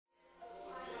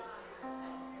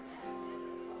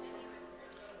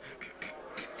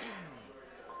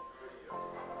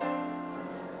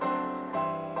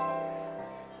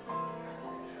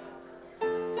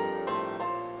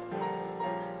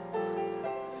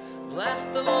Bless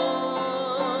the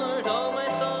Lord, O my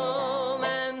soul,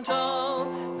 and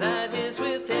all that is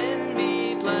within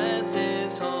me. Bless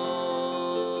his holy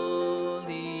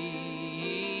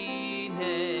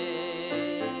name.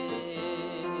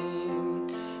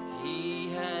 He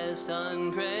has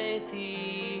done great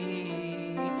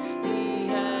things. He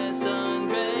has done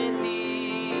great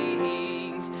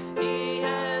things. He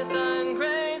has done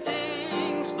great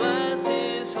things. Bless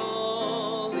his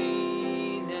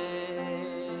holy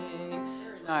name.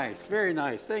 Nice, very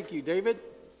nice. Thank you, David.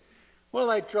 Well,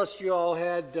 I trust you all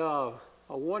had a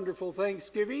wonderful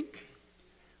Thanksgiving.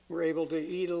 We're able to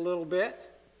eat a little bit.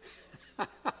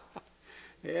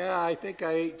 Yeah, I think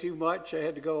I ate too much. I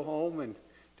had to go home and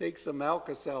take some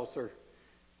Alka-Seltzer,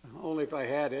 only if I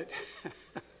had it.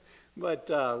 But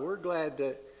we're glad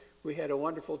that we had a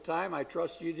wonderful time. I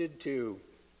trust you did too.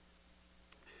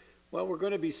 Well, we're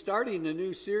going to be starting a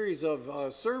new series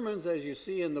of sermons, as you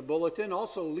see in the bulletin,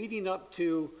 also leading up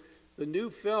to the new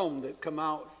film that come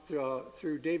out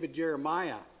through David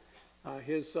Jeremiah.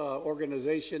 His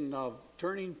organization of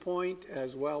Turning Point,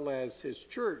 as well as his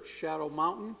church, Shadow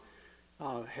Mountain,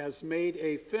 has made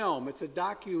a film. It's a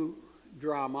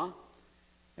docudrama,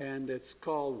 and it's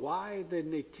called Why the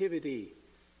Nativity?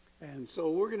 And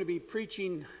so we're going to be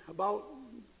preaching about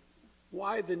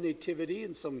why the Nativity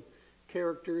and some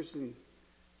characters and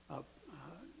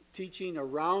teaching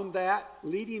around that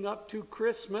leading up to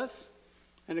Christmas.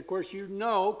 And of course, you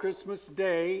know Christmas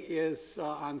Day is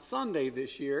on Sunday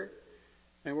this year,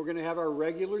 and we're going to have our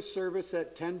regular service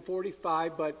at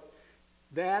 10:45, but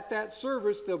at that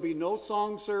service there'll be no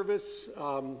song service.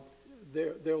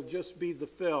 There'll just be the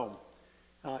film.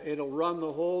 It'll run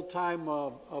the whole time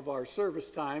of our service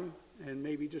time, and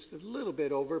maybe just a little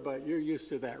bit over, but you're used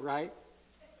to that, right?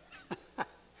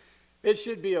 It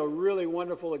should be a really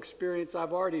wonderful experience.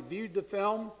 I've already viewed the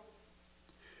film.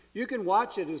 You can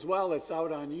watch it as well. It's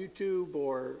out on YouTube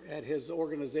or at his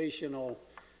organizational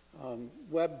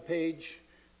web page.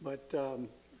 But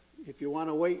if you want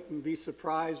to wait and be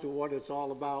surprised with what it's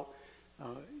all about,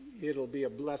 it'll be a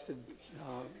blessed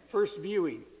first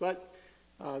viewing. But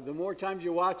the more times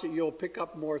you watch it, you'll pick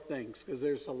up more things, because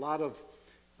there's a lot of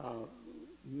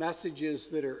messages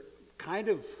that are kind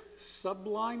of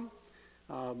subliminal,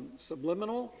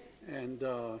 and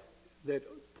that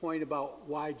point about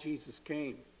why Jesus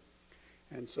came.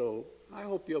 And so I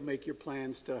hope you'll make your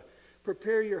plans to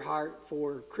prepare your heart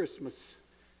for Christmas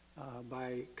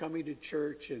by coming to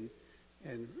church and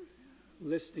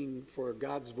listening for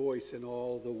God's voice in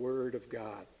all the Word of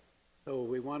God. So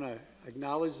we want to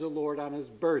acknowledge the Lord on his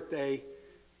birthday,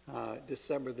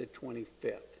 December the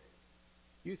 25th.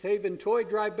 Youth Haven Toy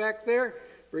Drive back there.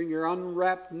 Bring your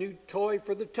unwrapped new toy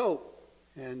for the tote,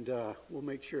 and we'll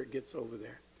make sure it gets over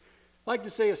there. I'd like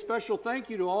to say a special thank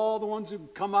you to all the ones who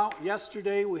come out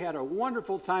yesterday. We had a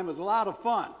wonderful time. It was a lot of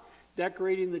fun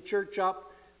decorating the church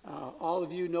up. All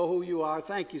of you know who you are.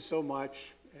 Thank you so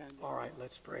much. And all right,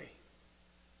 let's pray.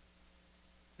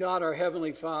 God, our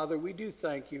Heavenly Father, we do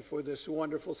thank you for this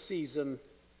wonderful season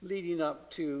leading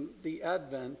up to the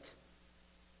advent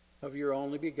of your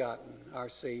only begotten, our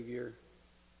Savior.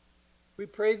 We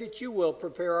pray that you will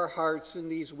prepare our hearts in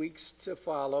these weeks to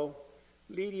follow,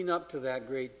 leading up to that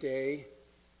great day.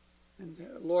 And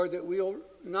Lord, that we'll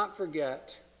not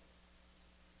forget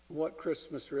what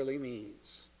Christmas really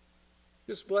means.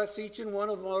 Just bless each and one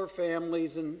of our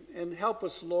families, and help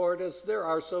us, Lord, as there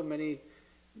are so many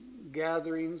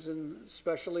gatherings and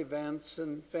special events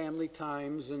and family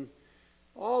times and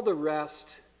all the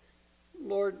rest.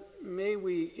 Lord, may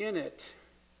we in it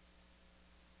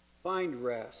find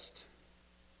rest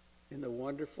in the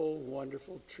wonderful,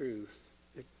 wonderful truth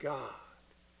that God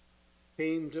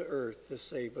came to earth to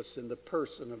save us in the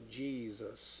person of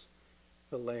Jesus,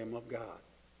 the Lamb of God.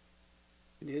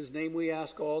 In his name we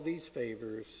ask all these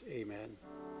favors. Amen.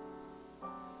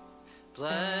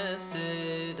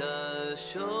 Blessed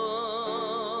assurance,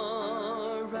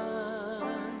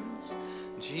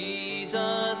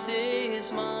 Jesus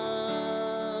is mine.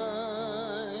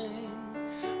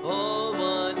 Oh,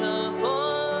 what a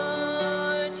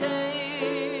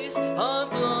foretaste of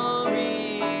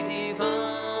glory divine,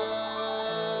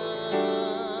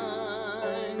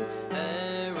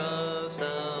 heir of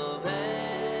salvation,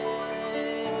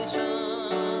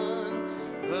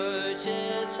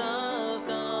 purchase of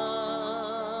God,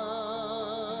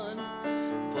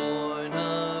 born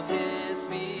of his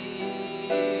Spirit,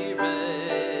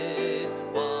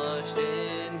 washed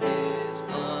in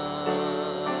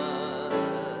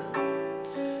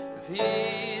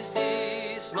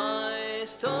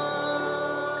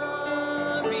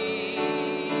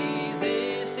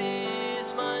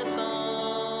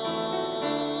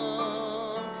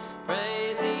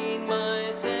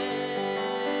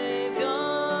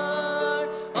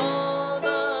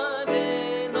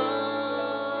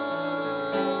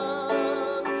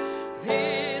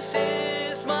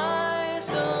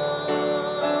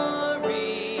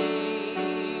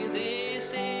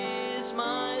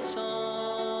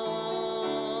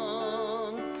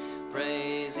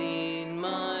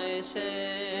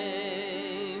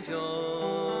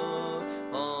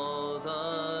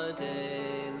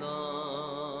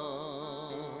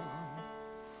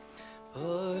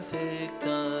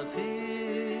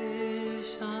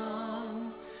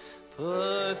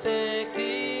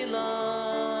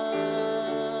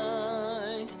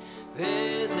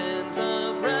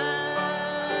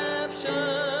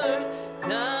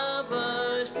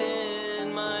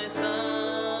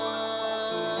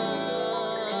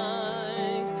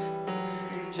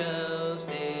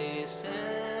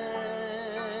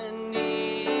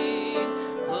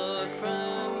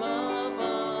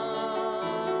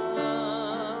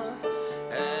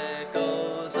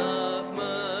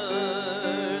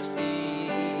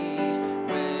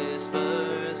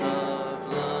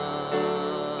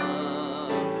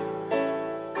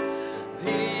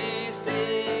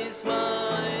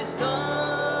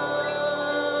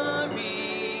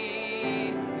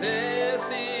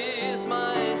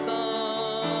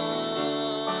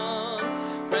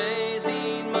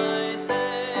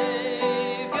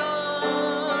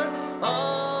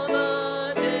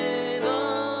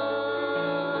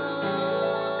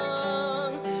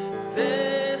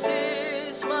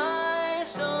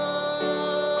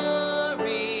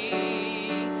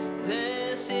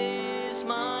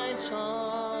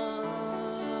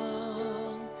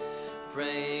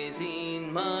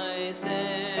praising my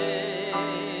Savior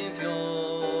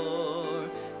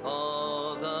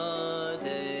all the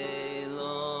day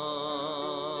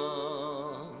long.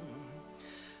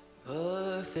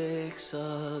 Perfect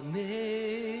submission,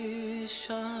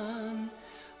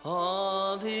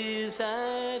 all is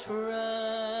at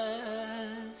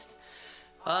rest.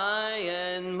 I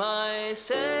and my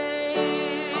Savior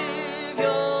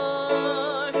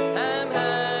am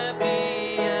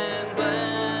happy and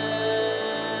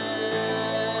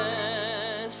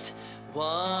blessed,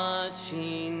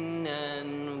 watching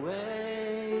and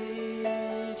waiting,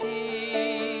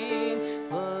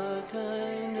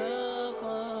 looking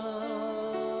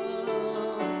above,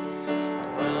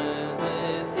 but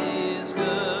with His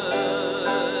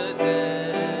goodness,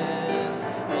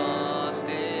 lost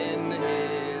in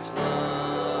His love.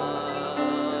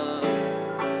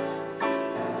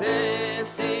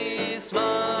 This is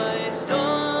my story.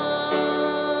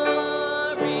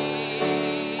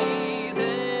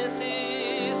 This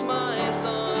is my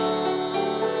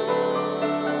song,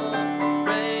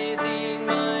 praising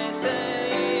my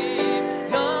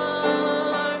Savior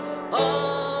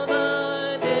all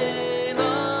the day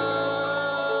long.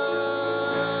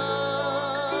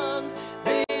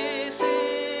 This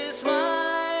is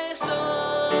my story.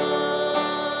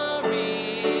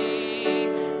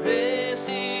 This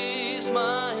is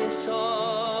my song,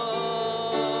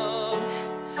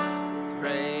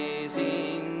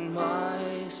 praising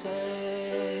my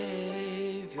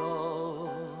Savior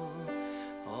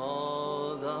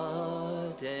all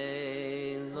the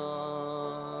day long.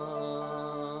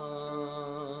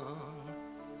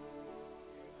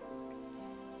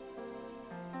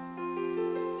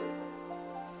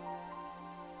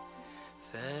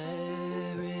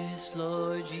 Fairest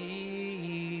Lord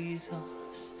Jesus,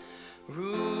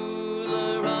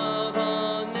 ruler of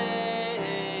all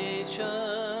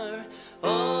nature,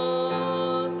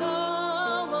 O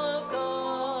thou of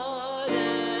God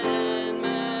and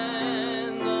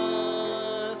man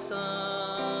the Son,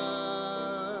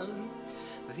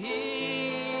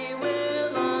 thee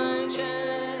will I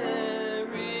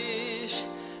cherish,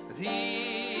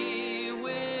 thee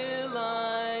will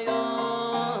I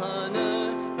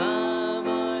honor, thou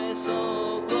my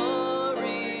soul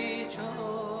glory,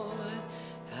 joy,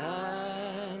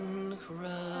 and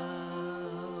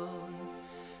crown.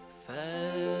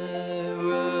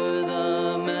 Fairer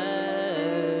the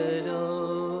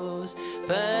meadows,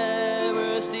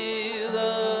 fairer still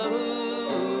the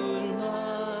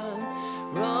moonlight,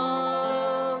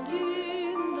 round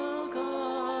in the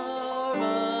garb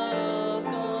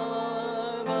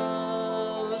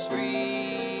of spring.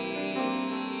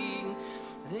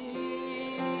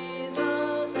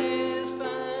 Jesus is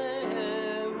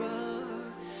fairer,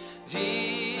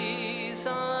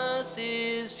 Jesus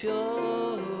is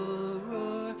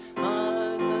purer,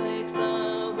 heart makes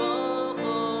the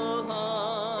woeful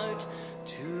heart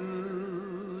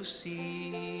to sing.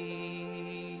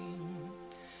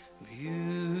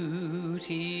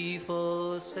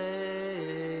 Beautiful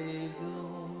Savior,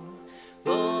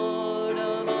 Lord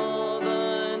of all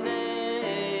the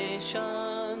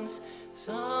nations,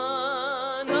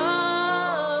 Son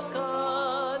of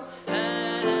God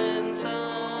and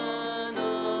Son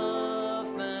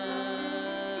of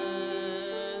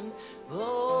Man,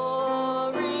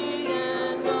 glory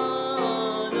and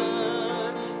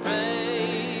honor,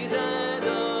 praise,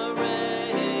 adoration,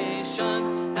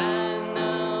 and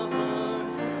now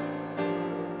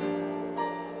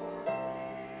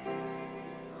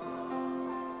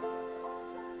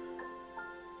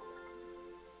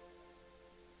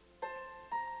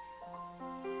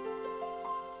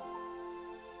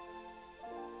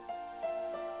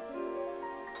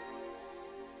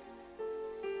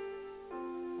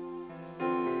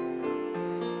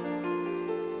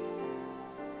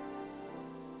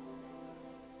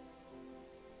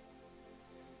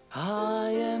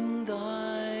I am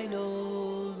thine,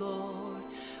 O Lord.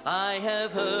 I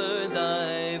have heard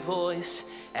thy voice,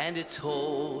 and it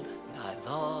told thy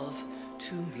love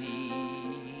to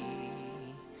me.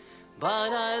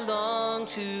 But I long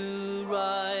to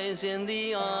rise in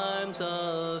the arms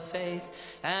of faith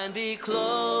and be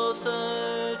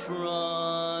closer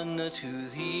drawn to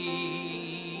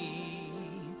thee.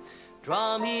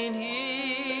 Draw me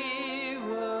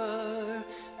nearer,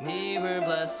 nearer,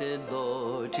 blessed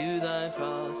Lord, to thy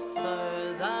cross,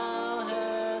 for thou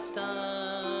hast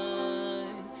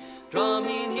died. Draw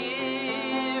me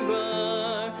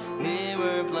nearer,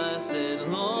 nearer, blessed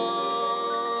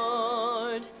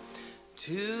Lord,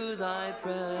 to thy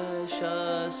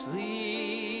precious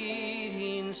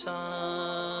bleeding side.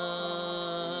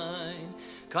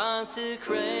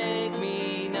 Consecrate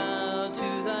me now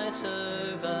to thy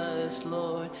service,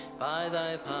 Lord, by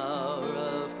thy power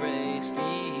of grace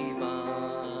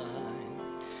divine.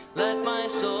 Let my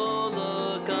soul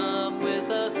look up with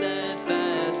a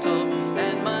steadfast hope,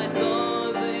 and my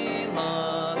soul be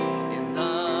lost in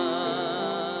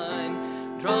thine.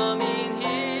 Draw me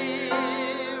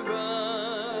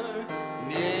nearer,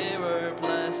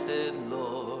 blessed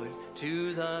Lord,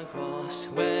 to the cross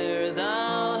where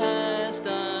thou hast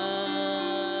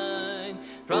died.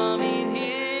 Draw me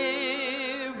nearer,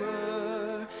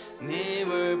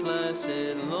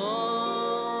 blessed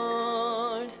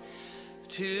Lord,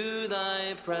 to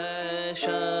thy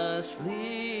precious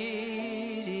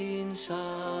bleeding side.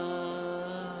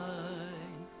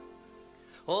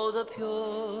 Oh, the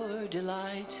pure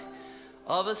delight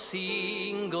of a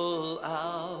single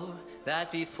hour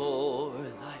that before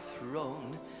thy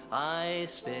throne I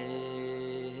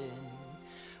spend,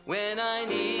 when I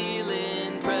kneel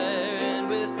in prayer and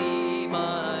with thee,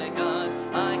 my God,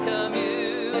 I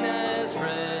commune as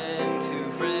friend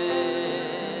to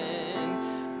friend.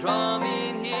 Draw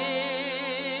me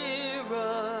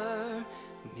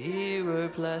nearer,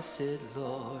 blessed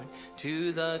Lord,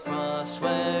 to the cross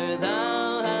where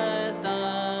thou hast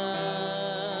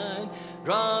died.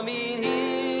 Draw me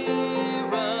nearer,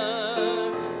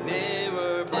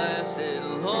 blessed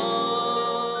Lord,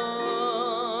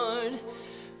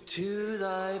 to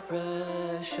thy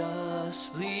precious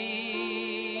bleeding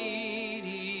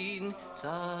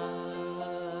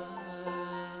side.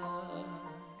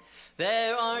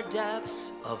 There are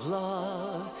depths of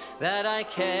love that I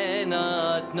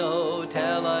cannot know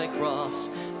till I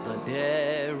cross the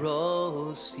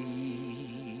narrow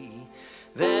sea.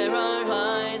 There are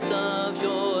heights of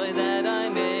joy that I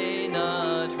may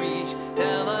not reach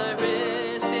till I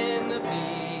rest in the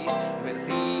peace with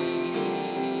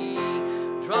thee.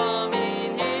 Draw me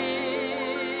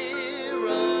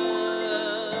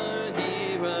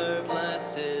nearer,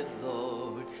 blessed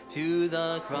Lord, to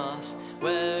the cross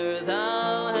where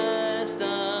thou hast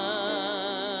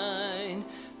died.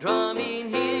 Draw me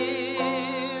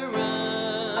nearer,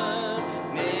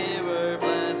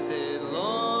 blessed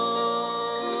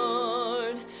Lord,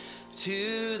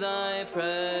 to thy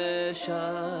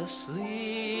precious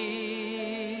bleeding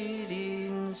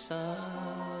side.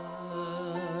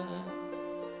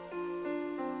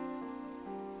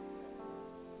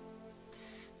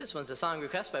 This one's a song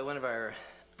request by one of our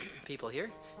people here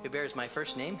who bears my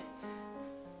first name.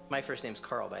 My first name's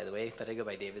Carl, by the way, but I go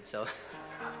by David, so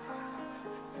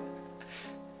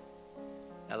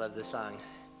I love this song.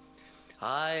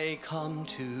 I come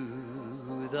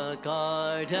to the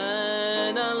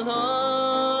garden alone,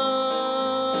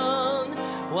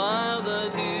 while the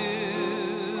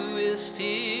dew is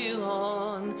still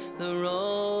on the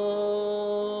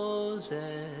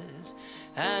roses,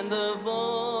 and the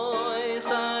voice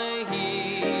I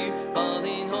hear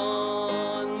calling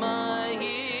on my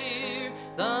ear,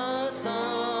 the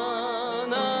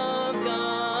Son of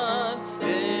God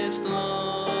discloses,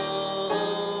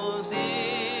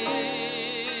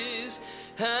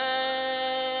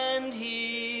 and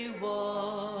he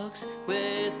walks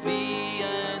with me,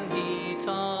 and he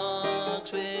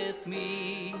talks with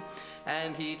me,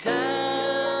 and he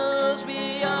tells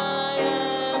me I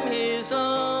am his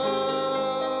own,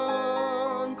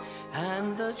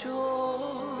 and the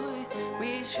joy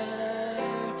we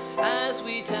share as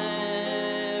we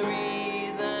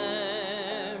tarry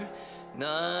there,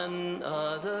 none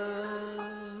other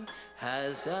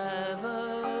has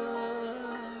ever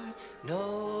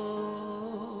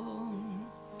known.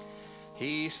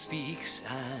 He speaks,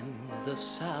 and the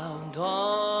sound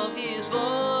of his voice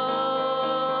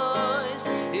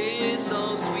is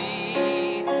so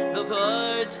sweet, the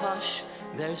birds hush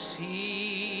their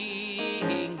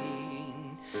singing,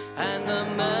 and the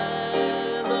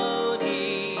melody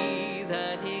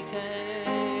that he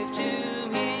gave to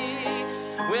me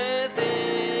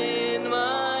within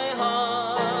my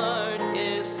heart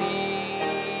is singing,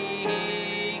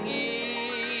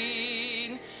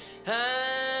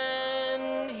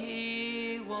 and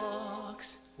he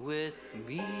walks with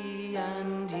me,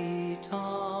 and he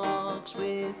talks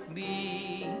with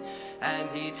me, and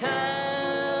he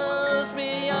tells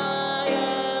me I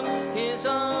am his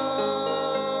own,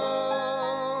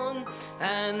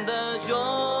 and the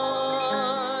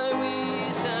joy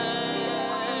we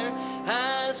share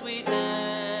as we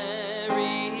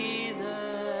tarry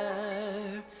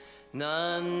there,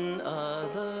 none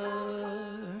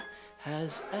other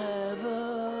has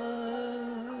ever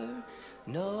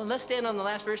known. Let's stand on the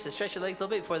last verse to stretch your legs a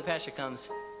little bit before the pastor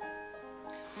comes.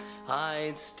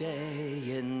 I'd stay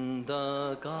in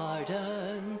the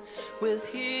garden with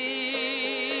him,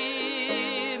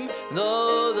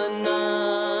 though the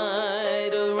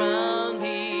night around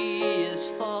me is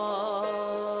falling.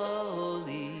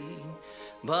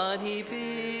 But he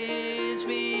bids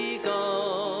me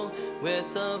go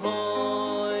with the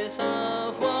voice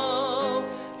of woe.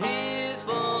 His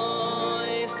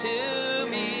voice to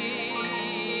me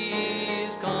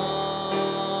is calling,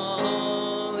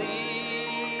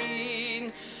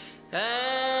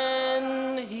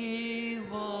 and he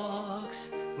walks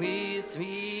with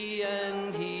me,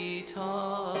 and he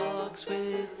talks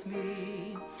with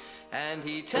me, and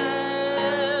he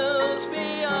tells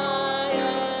me I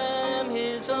am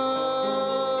his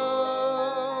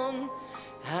own,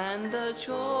 and the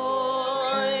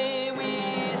joy we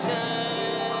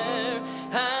share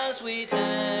as we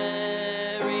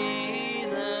tarry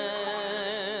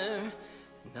there,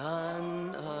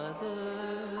 none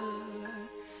other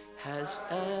has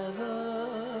ever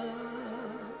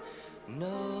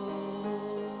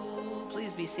known.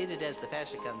 Please be seated as the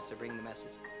pastor comes to bring the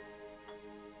message.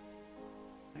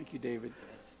 Thank you, David.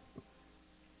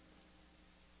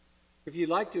 If you'd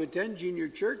like to attend junior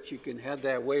church, you can head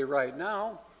that way right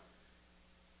now.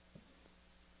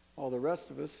 All the rest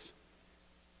of us,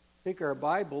 take our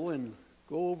Bible and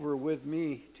go over with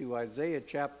me to Isaiah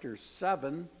chapter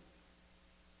 7.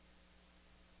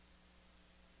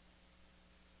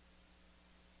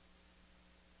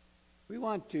 We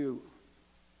want to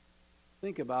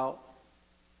think about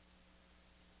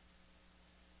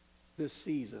this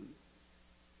season.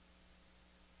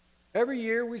 Every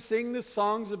year we sing the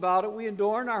songs about it. We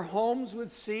adorn our homes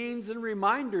with scenes and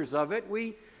reminders of it.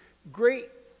 We great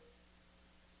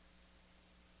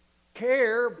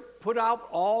care put out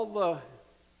all the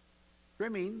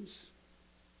trimmings.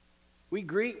 We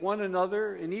greet one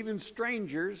another and even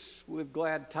strangers with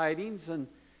glad tidings, and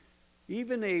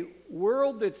even a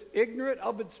world that's ignorant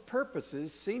of its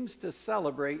purposes seems to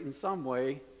celebrate in some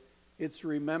way its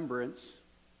remembrance.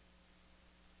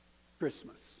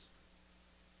 Christmas.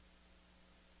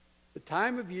 The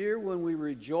time of year when we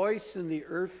rejoice in the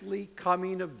earthly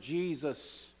coming of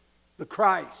Jesus, the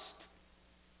Christ.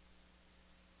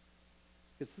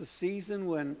 It's the season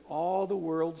when all the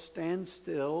world stands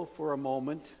still for a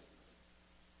moment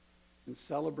in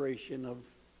celebration of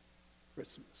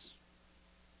Christmas.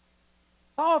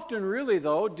 How often really,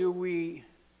 though, do we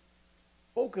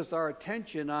focus our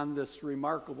attention on this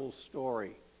remarkable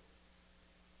story?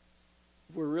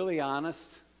 If we're really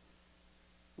honest,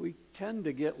 we tend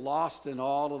to get lost in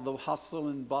all of the hustle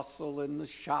and bustle and the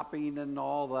shopping and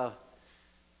all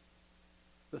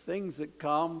the things that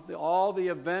come, all the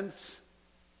events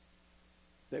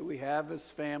that we have as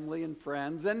family and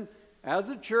friends. And as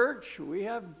a church, we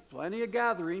have plenty of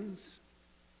gatherings.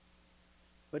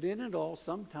 But in it all,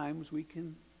 sometimes we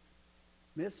can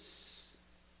miss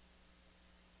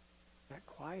that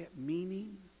quiet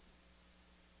meaning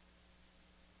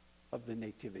of the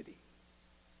Nativity.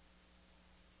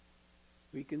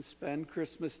 We can spend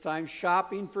Christmas time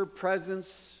shopping for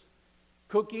presents,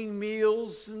 cooking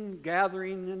meals, and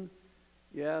gathering, and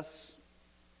yes,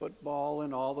 football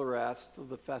and all the rest of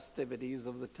the festivities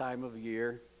of the time of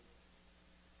year.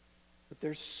 But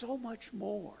there's so much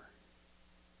more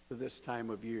to this time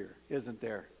of year, isn't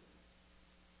there?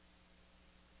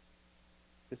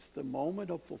 It's the moment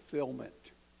of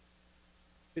fulfillment.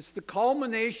 It's the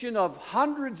culmination of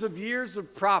hundreds of years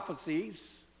of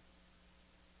prophecies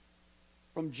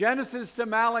from Genesis to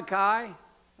Malachi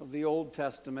of the Old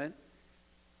Testament.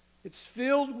 It's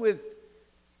filled with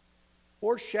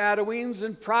foreshadowings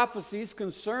and prophecies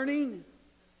concerning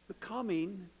the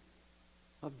coming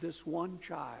of this one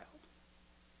child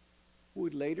who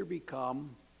would later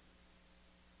become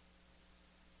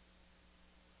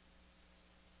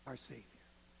our Savior,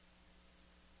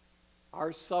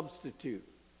 our substitute,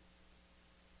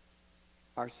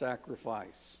 our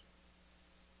sacrifice.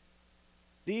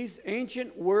 These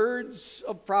ancient words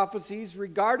of prophecies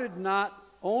regarded not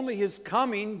only his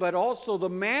coming, but also the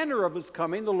manner of his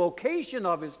coming, the location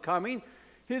of his coming,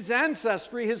 his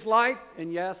ancestry, his life,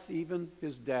 and yes, even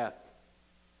his death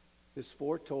is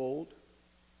foretold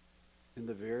in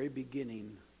the very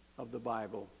beginning of the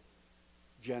Bible,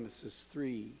 Genesis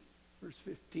 3, verse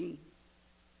 15.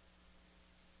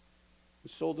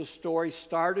 And so the story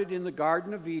started in the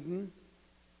Garden of Eden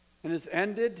and has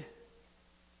ended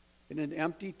in an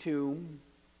empty tomb,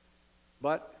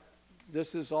 but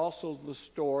this is also the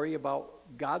story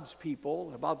about God's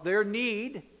people, about their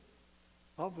need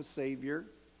of a Savior,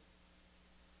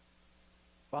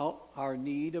 about our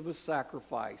need of a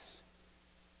sacrifice,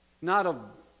 not of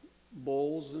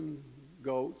bulls and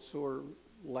goats or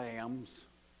lambs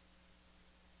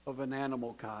of an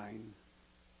animal kind,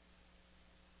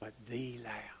 but the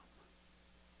Lamb,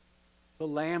 the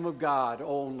Lamb of God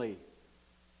only,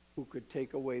 who could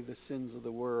take away the sins of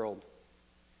the world.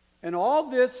 And all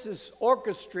this is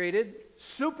orchestrated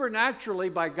supernaturally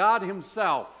by God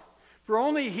himself, for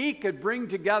only he could bring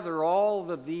together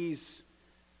all of these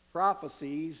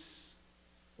prophecies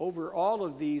over all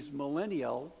of these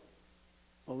millenniums,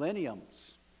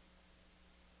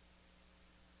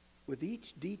 with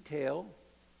each detail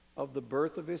of the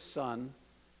birth of his Son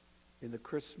in the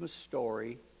Christmas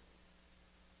story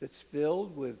that's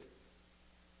filled with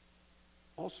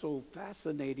also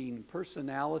fascinating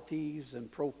personalities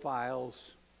and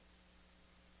profiles.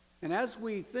 And as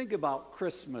we think about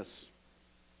Christmas,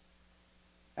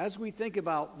 as we think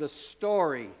about the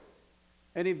story,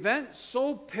 an event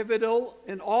so pivotal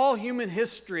in all human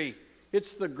history,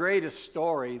 it's the greatest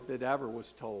story that ever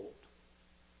was told.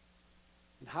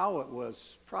 And how it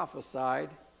was prophesied,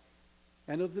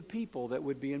 and of the people that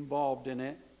would be involved in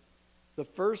it. The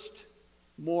first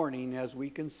morning, as we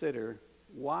consider,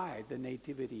 why the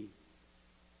Nativity?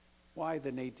 Why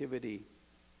the Nativity?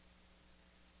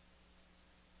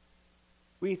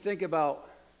 We think about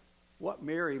what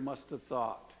Mary must have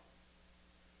thought.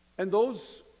 And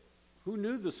those who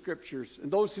knew the Scriptures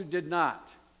and those who did not.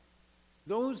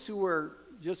 Those who were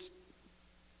just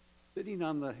sitting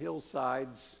on the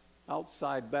hillsides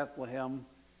outside Bethlehem,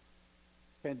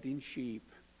 tending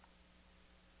sheep.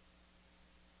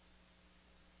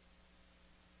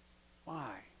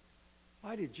 Why?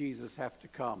 Why did Jesus have to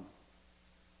come?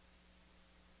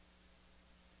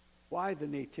 Why the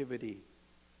Nativity?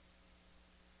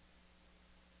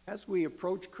 As we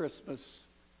approach Christmas,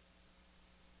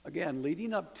 again,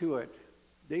 leading up to it,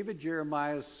 David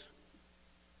Jeremiah's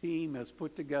team has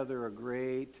put together a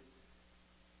great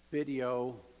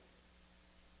video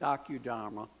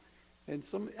docudrama, and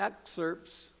some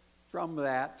excerpts from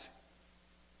that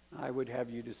I would have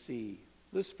you to see.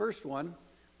 This first one,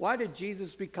 why did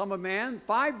Jesus become a man?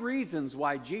 5 reasons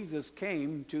why Jesus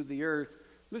came to the earth.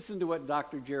 Listen to what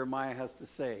Dr. Jeremiah has to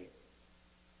say.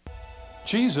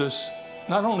 Jesus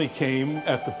not only came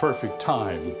at the perfect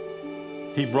time,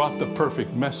 he brought the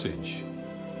perfect message.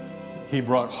 He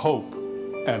brought hope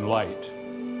and light.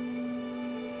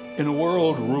 In a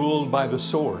world ruled by the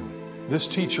sword, this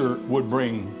teacher would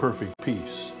bring perfect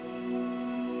peace.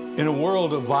 In a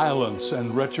world of violence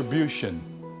and retribution,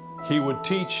 he would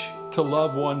teach to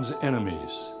love one's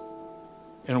enemies.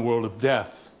 In a world of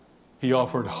death, he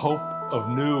offered hope of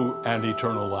new and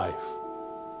eternal life.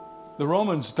 The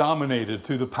Romans dominated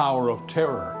through the power of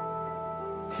terror.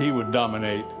 He would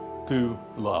dominate through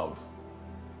love.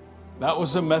 That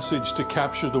was a message to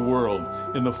capture the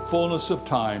world in the fullness of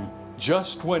time,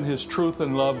 just when his truth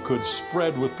and love could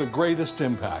spread with the greatest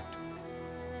impact.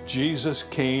 Jesus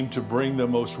came to bring the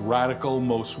most radical,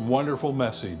 most wonderful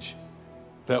message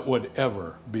that would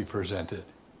ever be presented.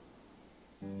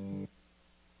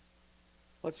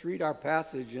 Let's read our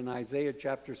passage in Isaiah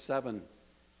chapter 7,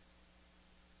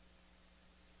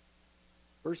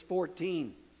 verse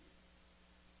 14.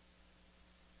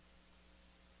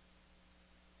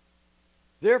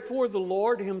 Therefore the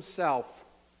Lord himself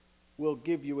will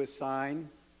give you a sign.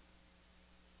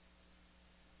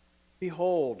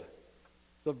 Behold,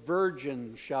 the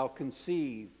virgin shall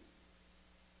conceive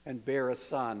and bear a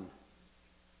son,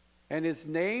 and his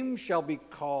name shall be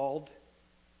called,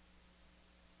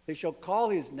 they shall call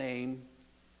his name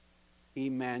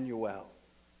Emmanuel.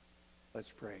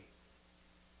 Let's pray.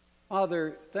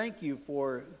 Father, thank you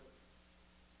for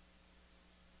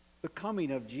the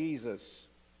coming of Jesus,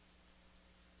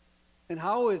 and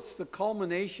how it's the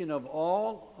culmination of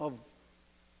all of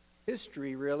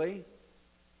history, really.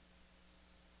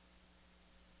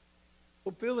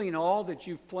 Fulfilling all that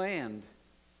you've planned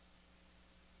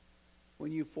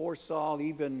when you foresaw,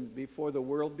 even before the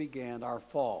world began, our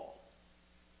fall.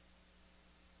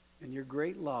 And your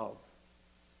great love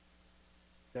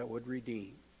that would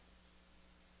redeem.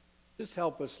 Just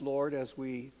help us, Lord, as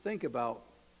we think about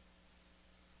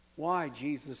why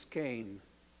Jesus came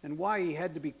and why he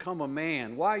had to become a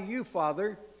man. Why you,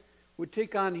 Father, would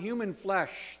take on human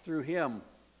flesh through him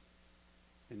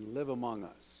and live among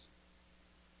us.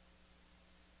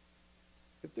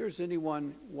 If there's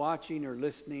anyone watching or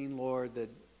listening, Lord, that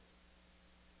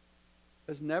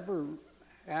has never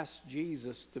asked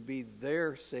Jesus to be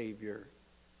their Savior,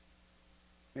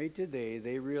 may today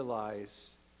they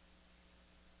realize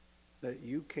that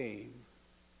you came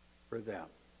for them.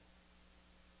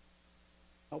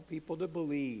 Help people to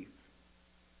believe,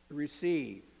 to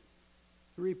receive,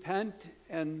 to repent,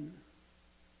 and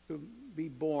to be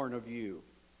born of you.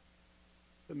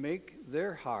 to make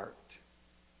their heart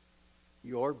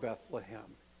your Bethlehem.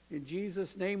 In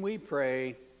Jesus' name we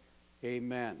pray,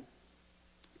 amen.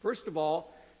 First of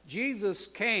all, Jesus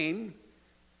came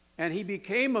and he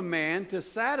became a man to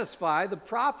satisfy the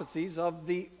prophecies of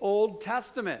the Old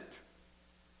Testament.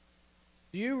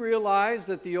 Do you realize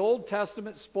that the Old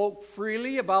Testament spoke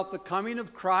freely about the coming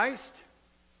of Christ?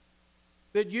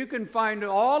 That you can find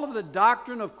all of the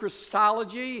doctrine of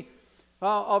Christology,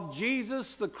 of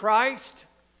Jesus the Christ,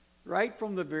 right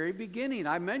from the very beginning.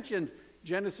 I mentioned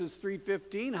Genesis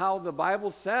 3:15, how the Bible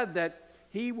said that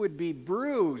he would be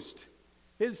bruised.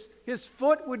 His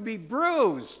foot would be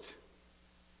bruised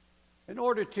in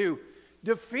order to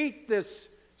defeat this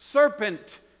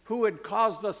serpent who had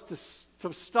caused us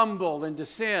to stumble and to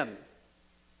sin.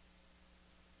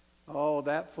 Oh,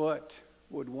 that foot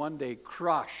would one day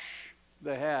crush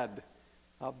the head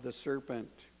of the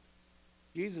serpent.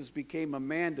 Jesus became a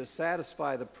man to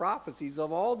satisfy the prophecies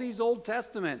of all these Old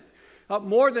Testament.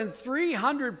 More than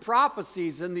 300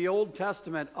 prophecies in the Old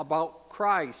Testament about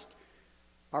Christ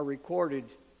are recorded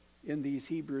in these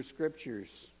Hebrew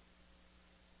Scriptures.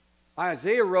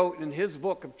 Isaiah wrote in his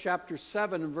book of chapter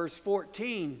 7 and verse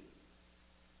 14,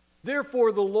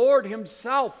 "Therefore the Lord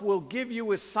himself will give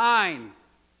you a sign.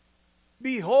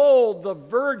 Behold, the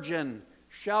virgin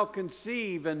shall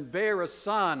conceive and bear a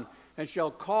son, and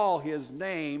shall call his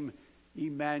name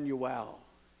Emmanuel."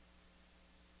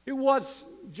 It was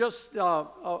just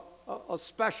a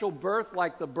special birth,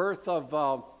 like the birth of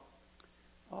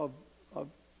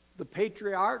the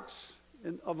patriarchs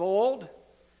of old.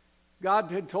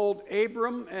 God had told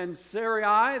Abram and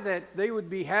Sarai that they would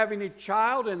be having a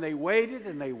child, and they waited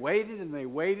and they waited and they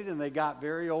waited, and they got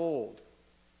very old.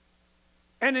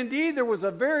 And indeed, there was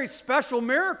a very special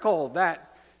miracle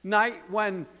that night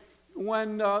when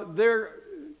their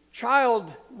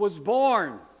child was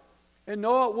born. And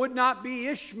no, it would not be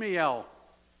Ishmael.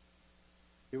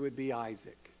 It would be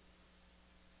Isaac.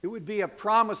 It would be a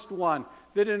promised one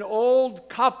that an old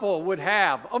couple would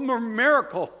have. A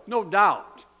miracle, no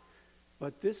doubt.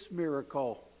 But this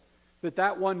miracle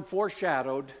that one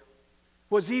foreshadowed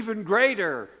was even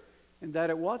greater, in that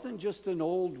it wasn't just an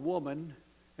old woman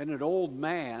and an old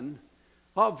man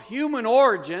of human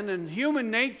origin and human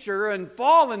nature and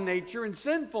fallen nature and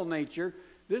sinful nature.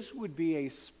 This would be a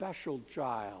special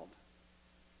child.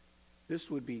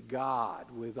 This would be God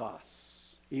with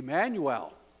us,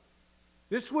 Emmanuel.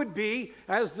 This would be,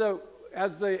 as the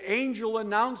angel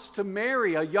announced to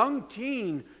Mary, a young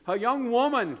teen, a young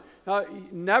woman,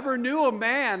 never knew a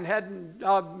man,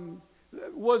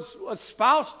 was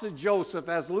espoused to Joseph,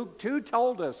 as Luke 2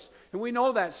 told us. And we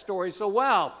know that story so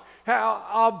well.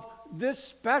 This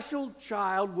special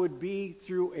child would be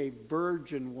through a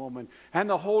virgin woman. And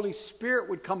the Holy Spirit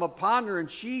would come upon her,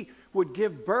 and she would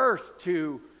give birth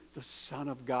to the Son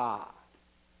of God,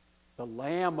 the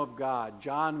Lamb of God.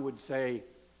 John would say,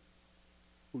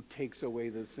 who takes away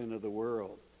the sin of the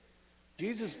world.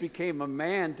 Jesus became a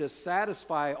man to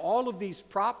satisfy all of these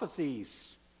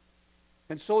prophecies.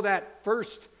 And so that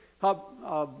first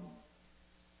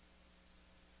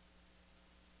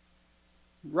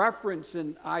reference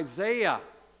in Isaiah,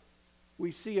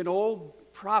 we see an old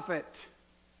prophet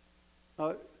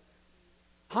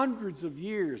hundreds of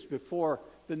years before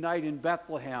the night in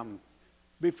Bethlehem,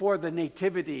 before the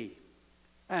Nativity,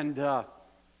 and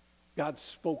God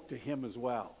spoke to him as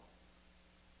well.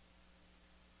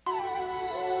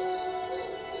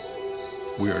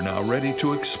 We are now ready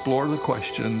to explore the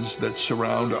questions that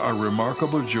surround our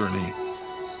remarkable journey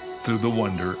through the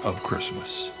wonder of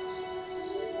Christmas.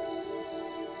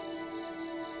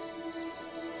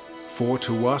 For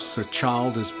to us a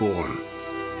child is born,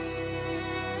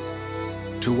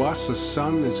 to us a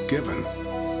son is given,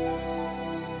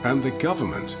 and the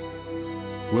government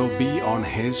will be on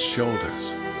his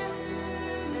shoulders.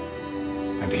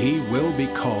 And he will be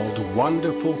called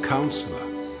Wonderful Counselor,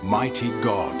 Mighty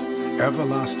God,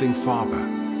 Everlasting Father,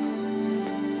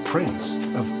 Prince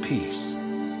of Peace.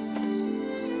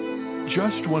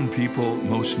 Just when people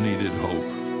most needed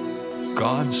hope,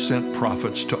 God sent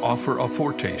prophets to offer a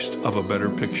foretaste of a better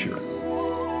picture.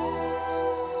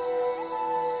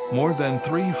 More than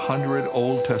 300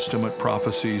 Old Testament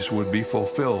prophecies would be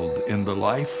fulfilled in the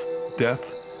life,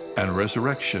 death, and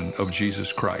resurrection of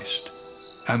Jesus Christ.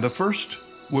 And the first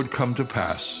would come to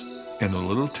pass in a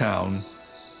little town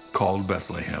called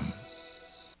Bethlehem.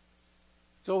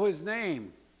 So his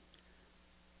name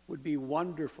would be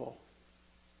Wonderful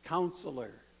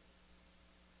Counselor.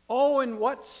 Oh, and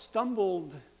what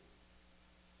stumbling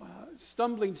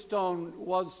stone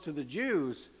was to the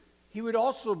Jews, he would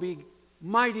also be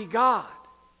Mighty God.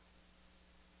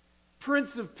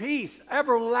 Prince of Peace,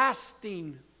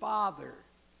 everlasting Father.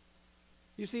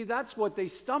 You see, that's what they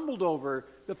stumbled over,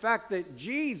 the fact that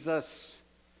Jesus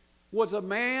was a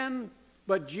man,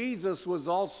 but Jesus was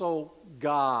also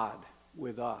God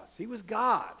with us. He was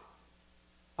God.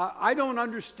 I don't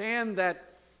understand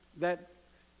that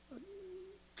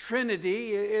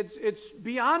Trinity. It's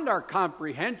beyond our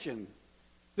comprehension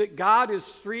that God is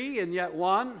three and yet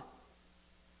one.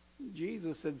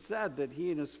 Jesus had said that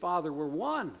he and his Father were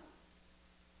one.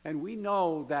 And we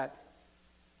know that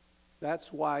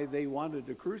that's why they wanted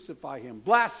to crucify him.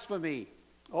 Blasphemy.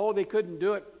 Oh, they couldn't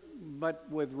do it, but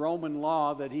with Roman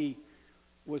law that he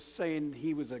was saying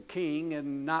he was a king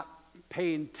and not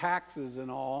paying taxes and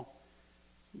all.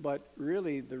 But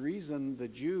really, the reason the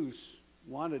Jews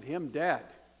wanted him dead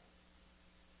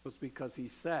was because he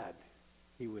said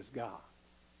he was God.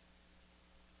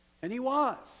 And he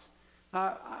was.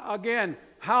 Again,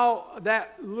 how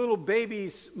that little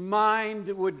baby's mind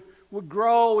would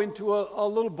grow into a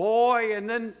little boy and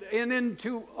then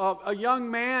into a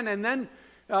young man, and then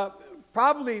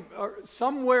probably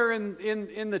somewhere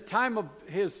in the time of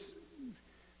his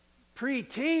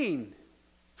preteen,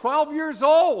 12 years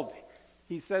old,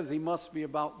 he says he must be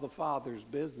about the Father's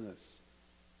business.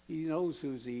 He knows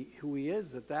who he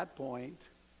is at that point.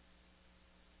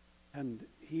 And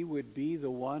he would be the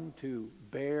one to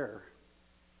bear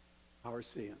our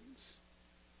sins.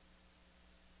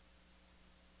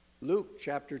 Luke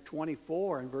chapter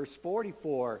 24 and verse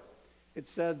 44, it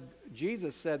said,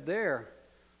 Jesus said there,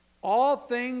 all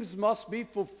things must be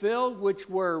fulfilled which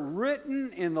were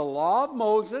written in the law of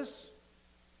Moses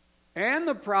and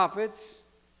the prophets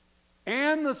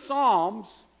and the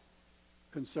Psalms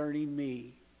concerning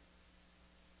me.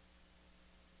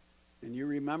 And you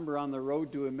remember on the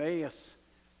road to Emmaus,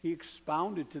 he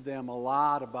expounded to them a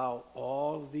lot about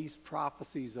all of these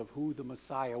prophecies of who the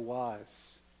Messiah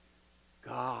was.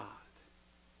 God,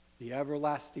 the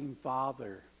everlasting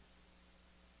Father,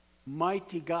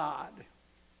 mighty God.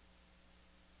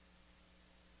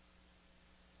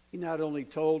 He not only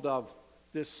told of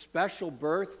this special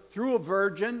birth through a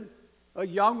virgin, a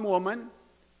young woman,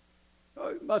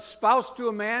 a spouse to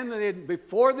a man, that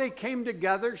before they came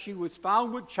together, she was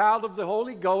found with child of the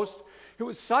Holy Ghost. It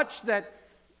was such that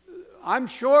I'm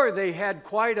sure they had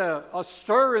quite a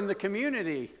stir in the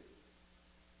community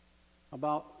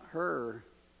about her.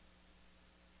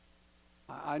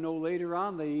 I know later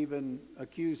on they even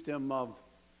accused him of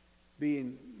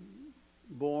being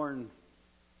born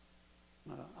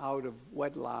out of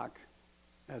wedlock,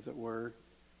 as it were,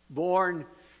 born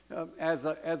as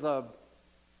a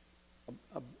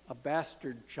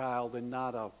bastard child and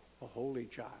not a holy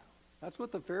child. That's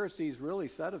what the Pharisees really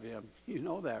said of him. You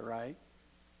know that, right?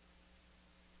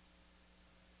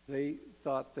 They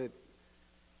thought that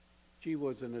she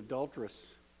was an adulteress.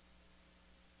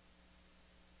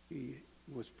 She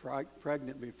was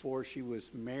pregnant before she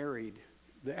was married.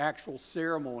 The actual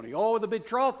ceremony. Oh, the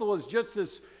betrothal was just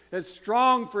as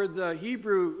strong for the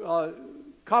Hebrew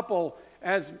couple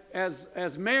as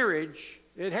marriage.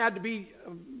 It had to be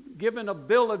given a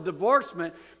bill of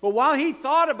divorcement. But while he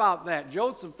thought about that,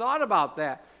 Joseph thought about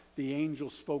that, the angel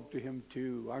spoke to him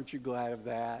too. Aren't you glad of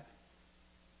that?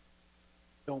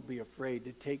 Don't be afraid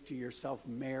to take to yourself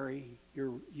Mary,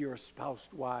 your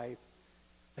espoused wife.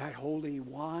 That Holy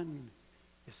One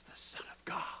is the Son of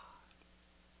God.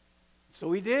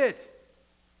 So he did.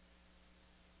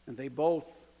 And they both,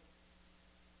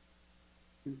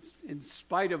 in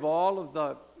spite of all of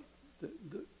the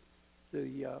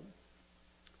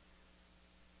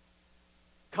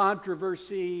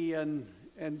controversy and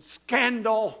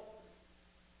scandal,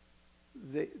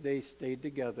 they stayed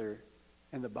together.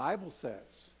 And the Bible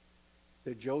says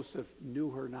that Joseph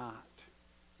knew her not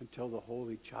until the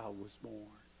Holy Child was born.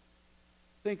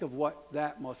 Think of what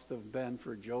that must have been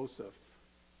for Joseph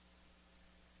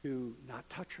to not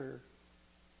touch her,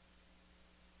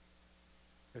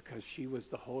 because she was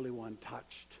the Holy One,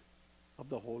 touched of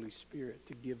the Holy Spirit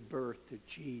to give birth to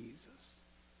Jesus.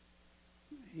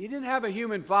 He didn't have a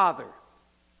human father.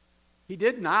 He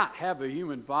did not have a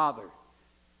human father.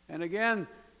 And again,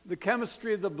 the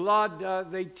chemistry of the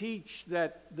blood, they teach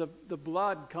that the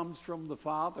blood comes from the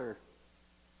Father,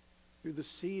 through the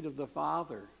seed of the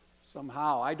Father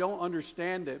somehow. I don't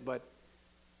understand it, but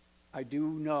I do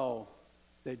know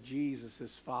that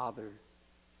Jesus' Father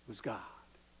was God.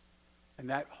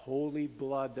 And that holy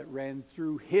blood that ran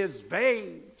through his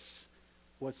veins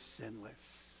was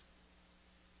sinless.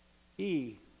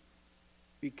 He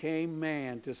became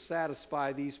man to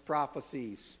satisfy these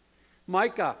prophecies.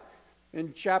 Micah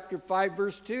in chapter 5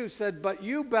 verse 2 said, but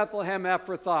you, Bethlehem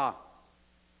Ephrathah,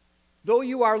 Though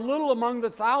you are little among the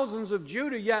thousands of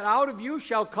Judah, yet out of you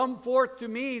shall come forth to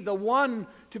me the one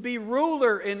to be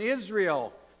ruler in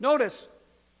Israel. Notice,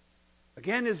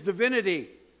 again, his divinity,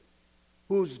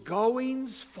 whose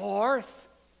goings forth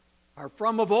are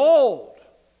from of old,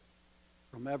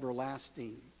 from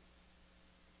everlasting.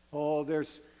 Oh,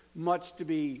 there's much to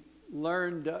be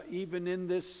learned even in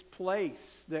this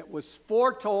place that was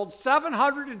foretold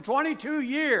 722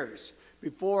 years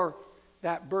before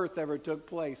that birth ever took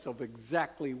place, of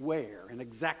exactly where and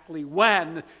exactly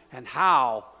when and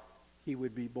how he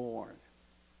would be born.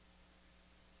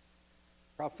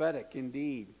 Prophetic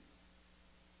indeed.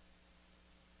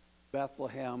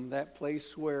 Bethlehem, that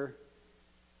place where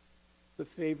the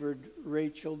favored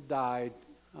Rachel died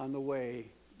on the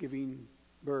way, giving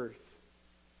birth,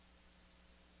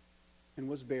 and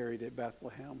was buried at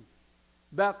Bethlehem.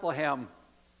 Bethlehem,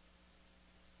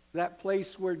 that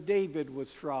place where David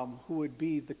was from, who would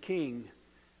be the king,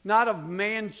 not of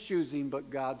man's choosing, but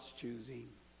God's choosing.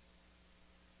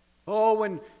 Oh,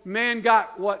 when man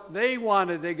got what they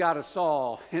wanted, they got a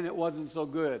Saul, and it wasn't so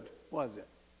good, was it?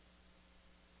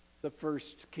 The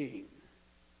first king,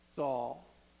 Saul.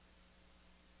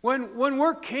 When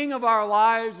we're king of our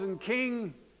lives and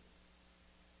king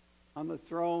on the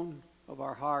throne of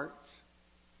our hearts,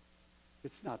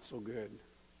 it's not so good.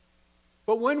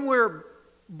 But when we're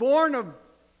born of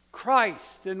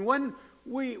Christ, and when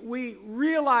we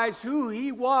realize who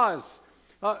he was,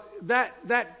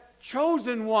 that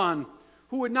chosen one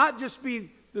who would not just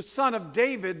be the son of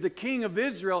David, the king of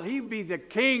Israel, he'd be the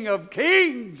King of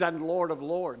kings and Lord of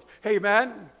lords.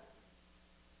 Amen?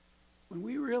 When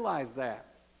we realize that,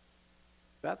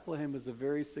 Bethlehem is a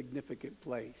very significant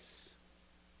place.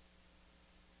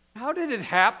 How did it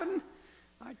happen?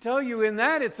 I tell you, in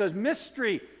that it's a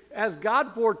mystery, as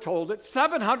God foretold it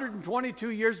 722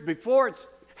 years before it's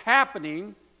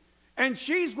happening, and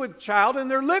she's with child,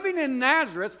 and they're living in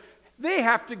Nazareth. They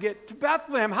have to get to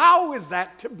Bethlehem. How is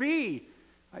that to be?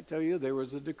 I tell you, there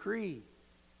was a decree.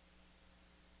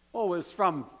 Oh, it was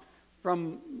from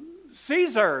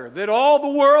Caesar that all the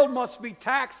world must be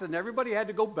taxed, and everybody had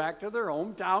to go back to their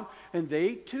hometown, and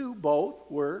they too both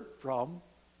were from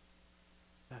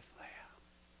Bethlehem.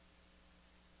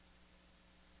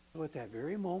 So at that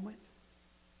very moment,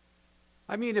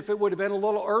 I mean, if it would have been a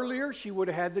little earlier, she would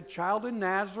have had the child in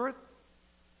Nazareth,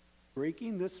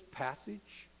 breaking this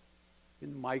passage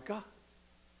in Micah.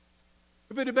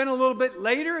 If it had been a little bit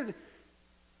later,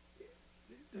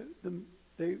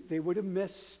 they would have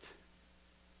missed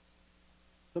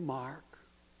the mark.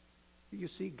 You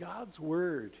see, God's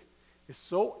word is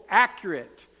so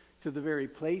accurate to the very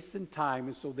place and time,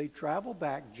 and so they travel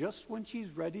back just when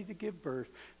she's ready to give birth.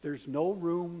 There's no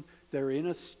room. They're in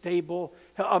a stable,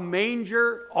 a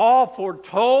manger, all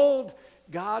foretold.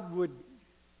 God would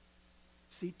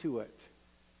see to it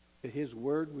that his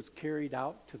word was carried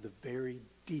out to the very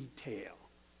detail.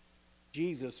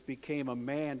 Jesus became a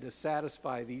man to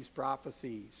satisfy these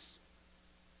prophecies.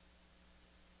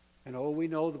 And oh, we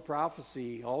know the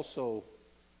prophecy also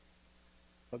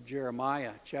of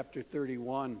Jeremiah chapter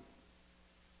 31,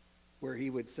 where he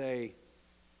would say,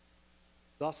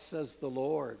 "Thus says the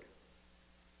Lord."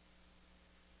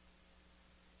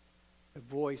 A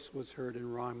voice was heard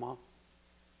in Ramah,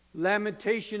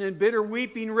 lamentation and bitter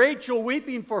weeping, Rachel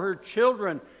weeping for her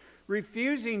children,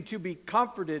 refusing to be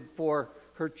comforted for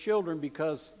her children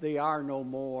because they are no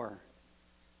more.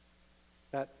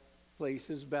 That place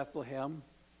is Bethlehem,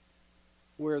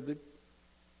 where the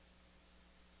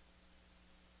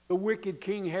wicked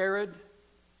King Herod,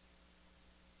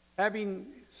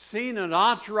 having seen an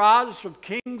entourage of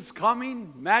kings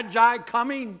coming, magi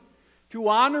coming to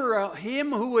honor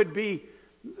him who would be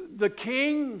the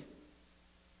king,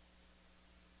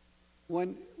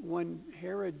 when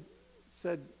Herod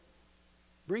said,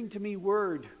 "Bring to me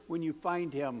word when you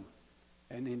find him,"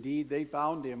 and indeed they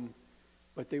found him,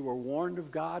 but they were warned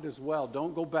of God as well.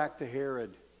 Don't go back to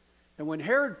Herod. And when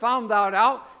Herod found that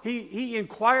out, he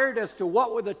inquired as to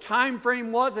what the time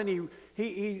frame was, and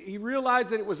he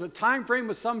realized that it was a time frame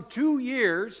of some 2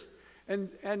 years.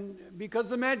 And because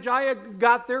the Magi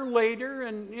got there later,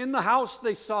 and in the house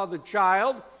they saw the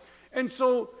child. And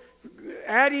so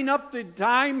adding up the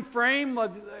time frame,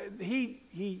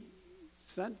 he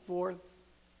sent forth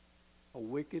a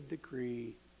wicked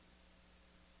decree,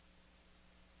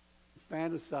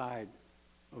 infanticide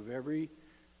of every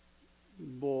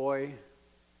boy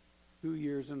 2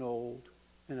 years and old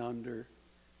and under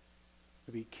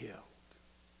to be killed.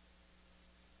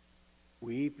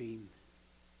 Weeping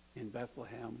in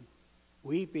Bethlehem,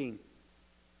 weeping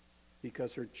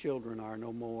because her children are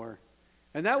no more.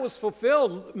 And that was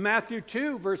fulfilled, Matthew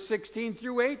 2, verse 16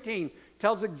 through 18.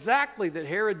 tells exactly that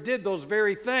Herod did those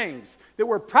very things that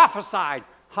were prophesied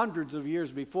hundreds of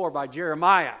years before by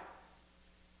Jeremiah.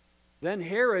 Then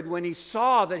Herod, when he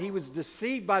saw that he was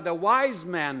deceived by the wise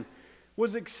men,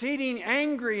 was exceeding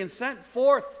angry and sent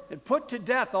forth and put to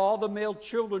death all the male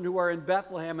children who are in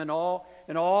Bethlehem and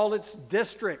all its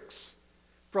districts,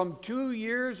 from 2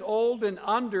 years old and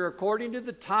under, according to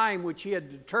the time which he had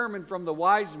determined from the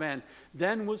wise men.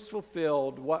 Then was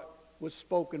fulfilled what was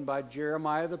spoken by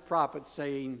Jeremiah the prophet,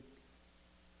 saying,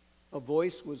 a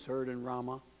voice was heard in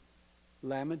Ramah,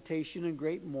 lamentation and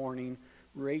great mourning,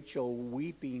 Rachel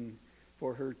weeping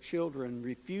for her children,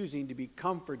 refusing to be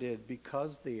comforted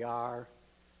because they are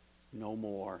no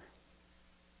more.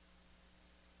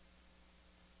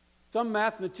 Some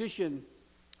mathematician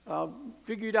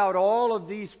figured out all of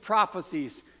these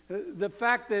prophecies. The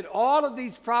fact that all of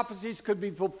these prophecies could be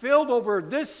fulfilled over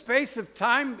this space of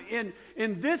time in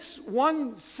this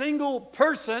one single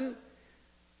person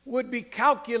would be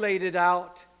calculated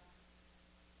out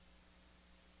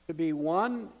to be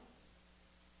 1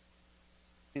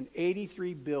 in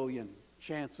 83 billion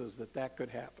chances that could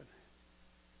happen.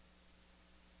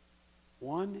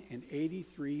 1 in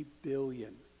 83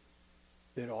 billion.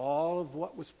 That all of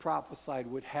what was prophesied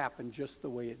would happen just the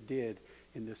way it did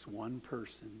in this one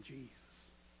person,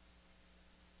 Jesus.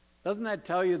 Doesn't that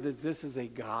tell you that this is a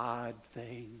God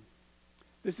thing?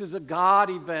 This is a God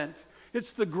event.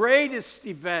 It's the greatest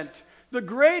event, the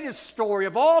greatest story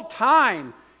of all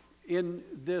time in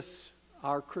this,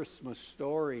 our Christmas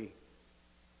story.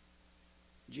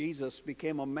 Jesus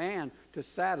became a man to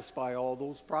satisfy all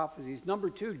those prophecies. Number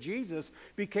 2, Jesus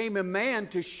became a man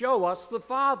to show us the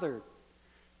Father.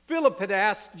 Philip had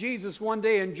asked Jesus one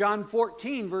day in John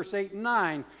 14, verse 8 and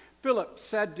 9. Philip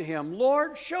said to him,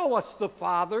 Lord, show us the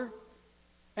Father,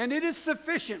 and it is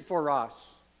sufficient for us.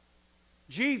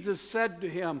 Jesus said to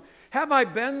him, have I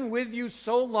been with you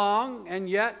so long, and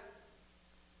yet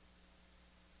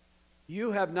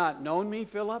you have not known me,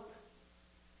 Philip?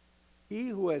 He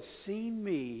who has seen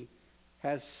me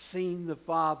has seen the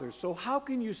Father. So how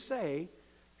can you say,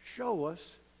 show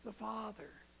us the Father?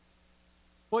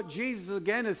 What Jesus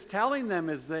again is telling them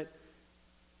is that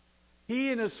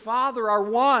He and His Father are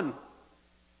one.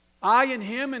 I and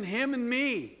Him and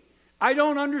me. I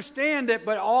don't understand it,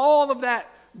 but all of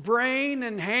that brain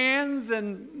and hands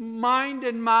and mind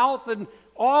and mouth and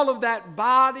all of that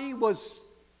body was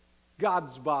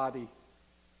God's body.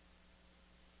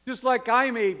 Just like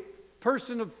I'm a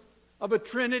person of a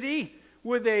Trinity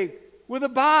with a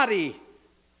body,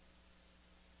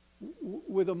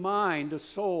 with a mind, a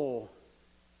soul,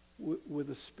 with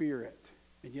a spirit.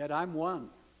 And yet I'm one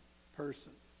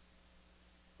person.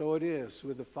 So it is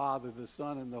with the Father, the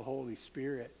Son, and the Holy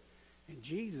Spirit. And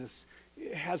Jesus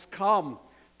has come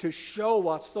to show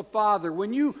us the Father.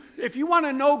 If you want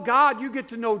to know God, you get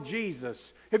to know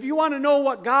Jesus. If you want to know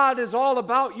what God is all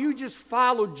about, you just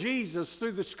follow Jesus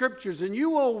through the Scriptures, and you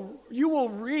will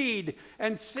read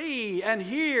and see and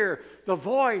hear the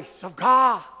voice of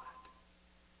God.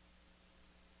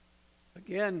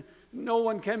 Again, no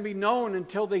one can be known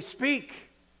until they speak.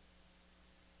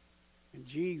 And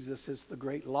Jesus is the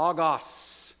great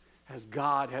Logos, as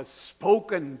God has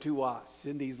spoken to us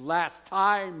in these last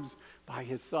times by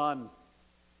His Son.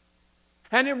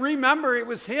 And remember, it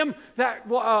was Him that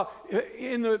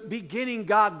in the beginning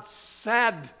God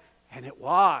said, and it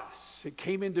was. It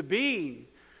came into being.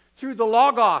 Through the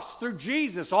Logos, through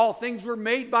Jesus, all things were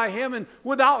made by Him, and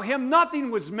without Him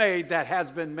nothing was made that has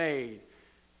been made.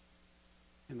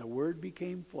 And the Word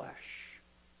became flesh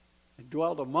and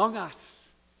dwelt among us.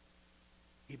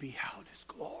 He beheld His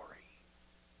glory.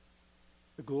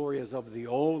 The glory is of the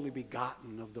only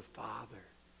begotten of the Father,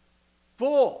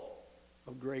 full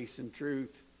of grace and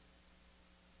truth.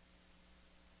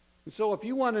 And so if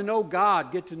you want to know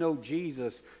God, get to know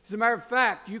Jesus. As a matter of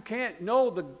fact, you can't know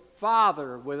the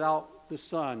Father without the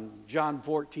Son. John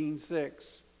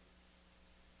 14:6.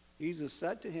 Jesus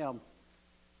said to him,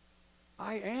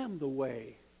 I am the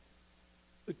way,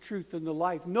 the truth, and the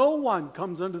life. No one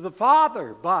comes unto the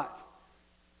Father but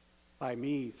by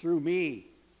me, through me.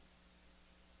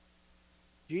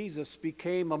 Jesus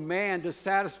became a man to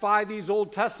satisfy these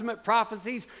Old Testament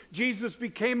prophecies. Jesus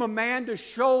became a man to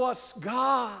show us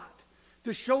God,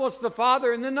 to show us the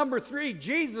Father. And then number 3,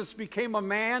 Jesus became a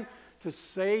man to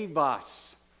save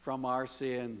us from our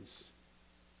sins.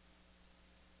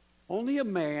 Only a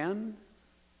man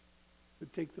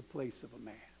could take the place of a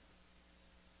man.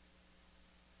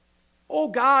 Oh,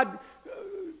 God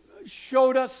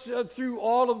showed us through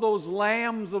all of those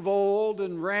lambs of old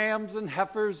and rams and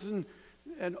heifers and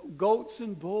goats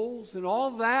and bulls and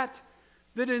all that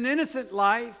an innocent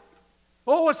life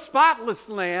Oh, a spotless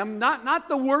lamb, not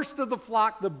the worst of the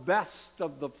flock, the best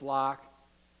of the flock.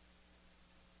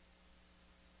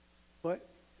 But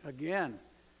again,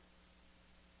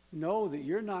 know that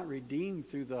you're not redeemed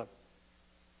through the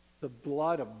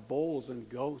blood of bulls and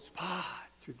goats, but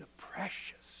through the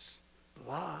precious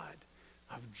blood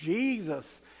of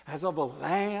Jesus as of a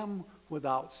lamb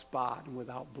without spot and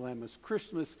without blemish.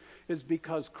 Christmas is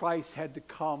because Christ had to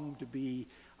come to be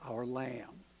our lamb.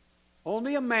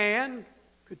 Only a man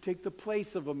could take the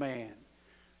place of a man.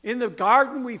 In the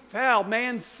garden we fell,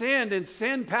 man sinned, and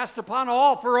sin passed upon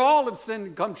all, for all have sinned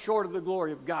and come short of the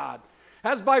glory of God.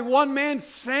 As by one man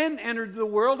sin entered the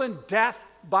world, and death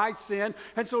by sin,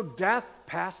 and so death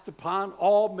passed upon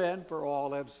all men, for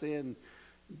all have sinned.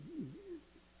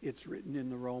 It's written in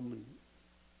the Roman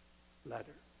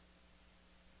letter.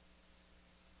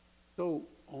 So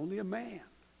only a man.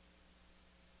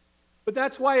 But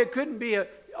that's why it couldn't be a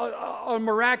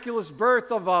miraculous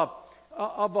birth of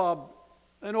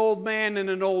an old man and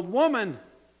an old woman.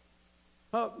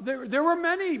 There were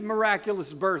many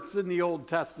miraculous births in the Old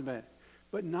Testament,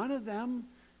 but none of them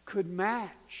could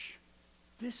match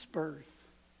this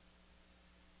birth.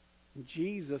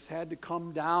 Jesus had to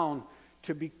come down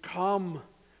to become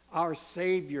our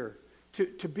Savior,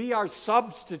 to be our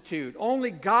substitute. Only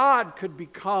God could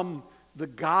become the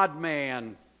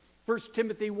God-man. 1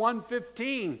 Timothy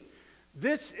 1:15,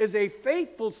 this is a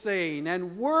faithful saying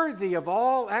and worthy of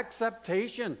all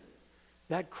acceptation,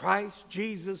 that Christ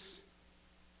Jesus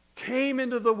came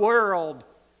into the world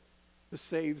to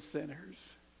save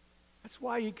sinners. That's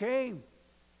why he came.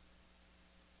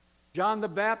 John the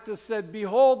Baptist said,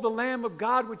 behold the Lamb of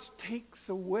God which takes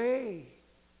away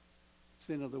the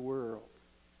sin of the world.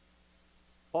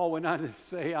 Paul went on to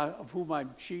say, of whom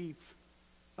I'm chief.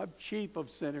 I'm chief of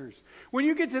sinners. When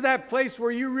you get to that place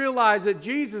where you realize that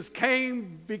Jesus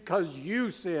came because you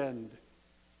sinned, it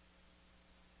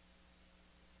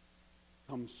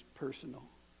becomes personal.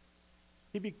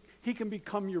 He can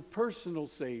become your personal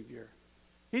Savior.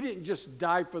 He didn't just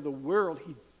die for the world.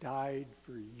 He died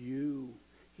for you.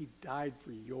 He died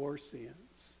for your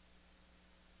sins.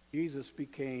 Jesus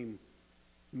became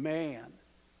man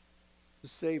to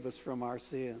save us from our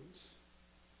sins.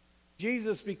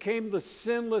 Jesus became the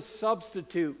sinless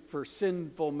substitute for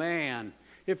sinful man.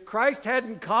 If Christ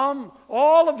hadn't come,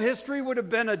 all of history would have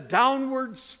been a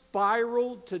downward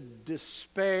spiral to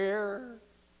despair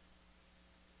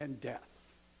and death.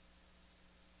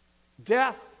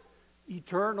 Death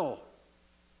eternal.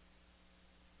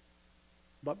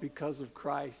 But because of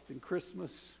Christ and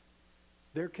Christmas,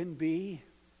 there can be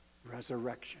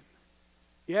resurrection.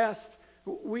 Yes,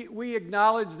 we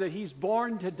acknowledge that he's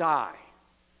born to die.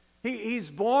 He's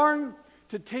born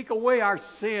to take away our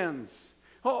sins.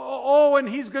 Oh, and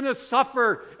he's going to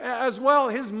suffer as well.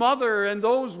 His mother and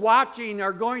those watching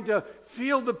are going to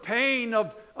feel the pain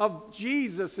of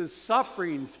Jesus'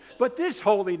 sufferings. But this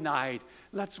holy night,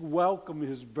 let's welcome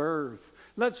his birth.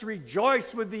 Let's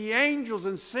rejoice with the angels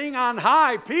and sing on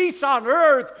high, peace on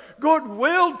earth,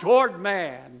 goodwill toward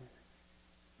man.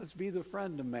 Let's be the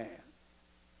friend of man.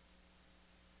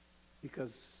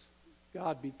 Because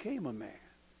God became a man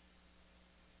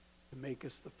to make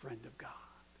us the friend of God.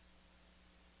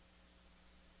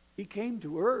 He came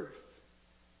to earth.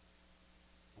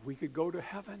 We could go to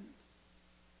heaven.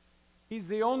 He's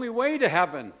the only way to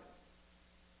heaven.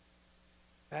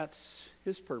 That's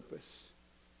his purpose.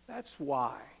 That's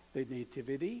why the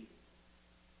Nativity.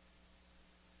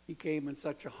 He came in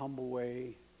such a humble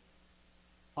way,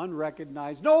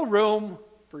 unrecognized, no room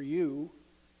for you.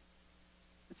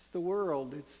 It's the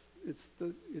world. It's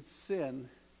sin.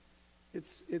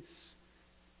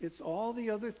 It's all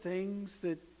the other things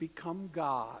that become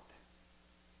God,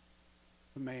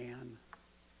 the man.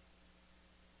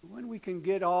 When we can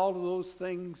get all of those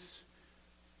things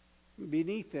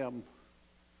beneath him,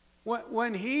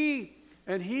 when he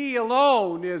and he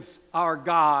alone is our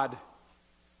God,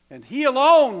 and he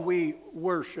alone we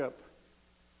worship,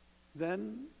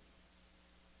 then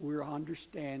we're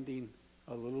understanding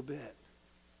a little bit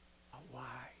of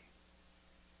why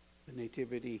the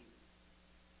Nativity.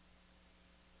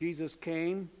 Jesus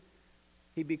came.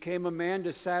 He became a man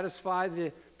to satisfy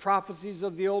the prophecies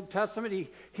of the Old Testament.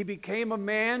 He became a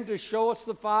man to show us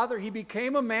the Father. He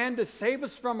became a man to save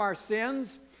us from our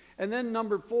sins. And then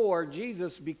number 4,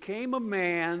 Jesus became a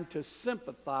man to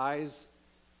sympathize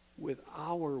with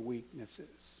our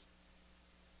weaknesses.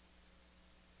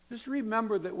 Just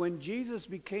remember that when Jesus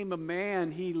became a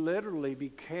man, he literally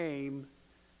became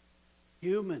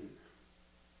human.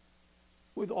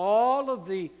 With all of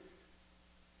the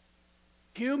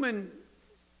human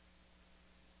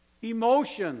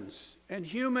emotions and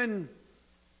human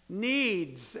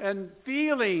needs and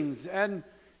feelings, and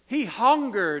he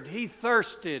hungered, he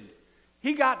thirsted,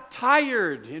 he got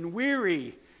tired and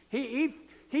weary.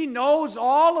 He knows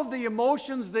all of the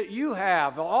emotions that you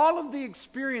have, all of the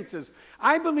experiences.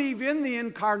 I believe in the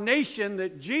incarnation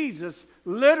that Jesus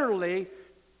literally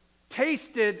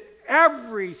tasted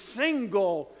every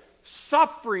single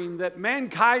suffering that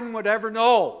mankind would ever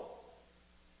know.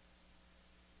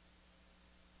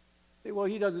 Say, well,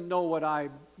 he doesn't know what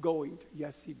I'm going to.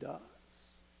 Yes, he does.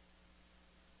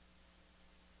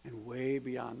 And way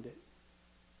beyond it.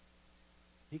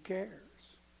 He cares.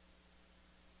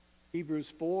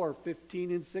 Hebrews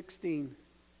 4:15 and 16.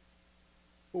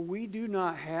 For we do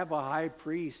not have a high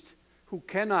priest who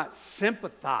cannot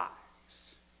sympathize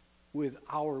with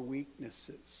our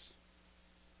weaknesses,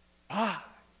 but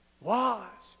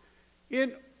was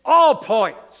in all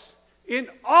points,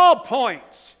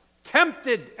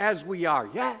 tempted as we are,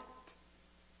 yet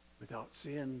without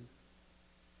sin.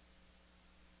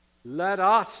 Let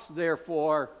us,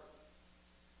 therefore,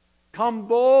 come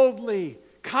boldly,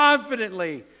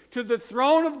 confidently to the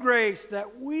throne of grace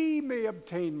that we may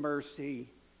obtain mercy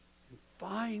and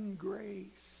find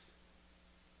grace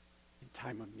in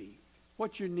time of need.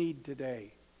 What's your need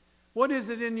today? What is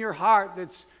it in your heart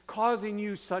that's causing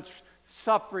you such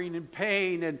suffering and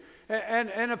pain and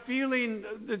a feeling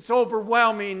that's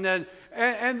overwhelming and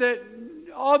that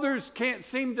others can't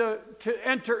seem to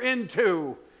enter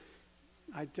into?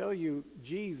 I tell you,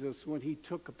 Jesus, when he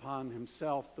took upon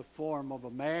himself the form of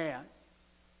a man,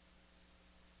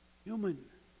 human,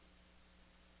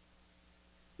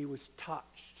 he was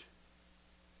touched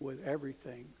with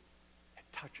everything that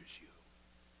touches you.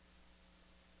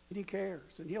 And he cares,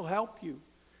 and he'll help you.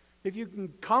 If you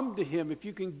can come to him, if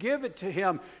you can give it to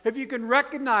him, if you can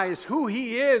recognize who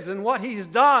he is and what he's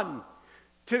done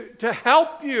to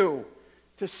help you,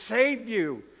 to save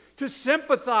you, to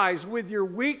sympathize with your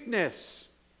weakness.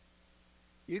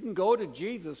 You can go to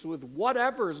Jesus with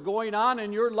whatever is going on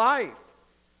in your life.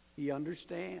 He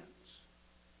understands.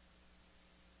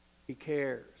 He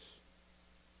cares.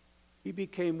 He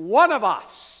became one of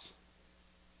us.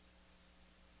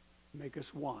 Make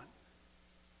us one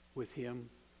with him.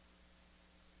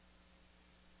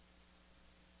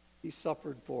 He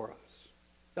suffered for us.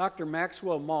 Dr.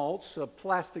 Maxwell Maltz, a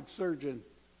plastic surgeon,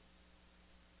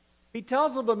 he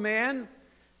tells of a man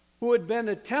who had been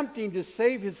attempting to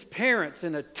save his parents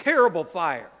in a terrible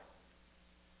fire.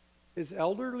 His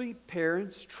elderly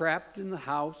parents, trapped in the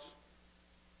house,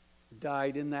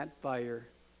 died in that fire.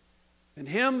 And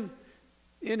him,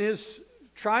 in his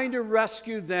trying to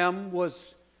rescue them,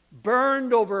 was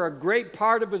burned over a great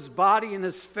part of his body and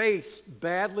his face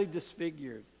badly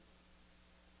disfigured.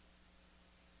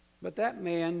 But that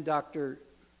man, Dr.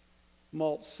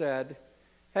 Maltz said,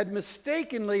 had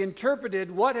mistakenly interpreted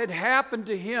what had happened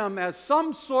to him as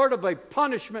some sort of a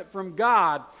punishment from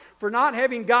God for not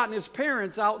having gotten his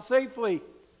parents out safely.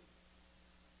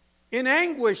 In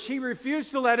anguish, he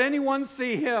refused to let anyone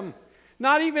see him,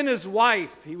 not even his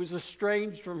wife. He was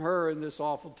estranged from her in this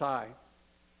awful time.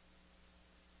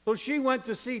 So she went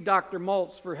to see Dr.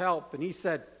 Maltz for help, and he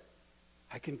said,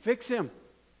 I can fix him.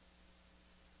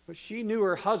 But she knew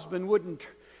her husband wouldn't,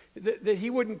 that he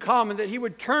wouldn't come, and that he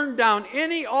would turn down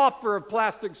any offer of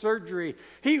plastic surgery.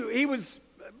 He was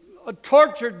a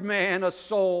tortured man, a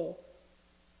soul,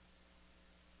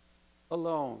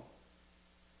 alone.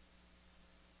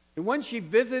 And when she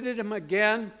visited him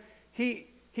again, he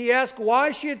asked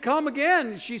why she had come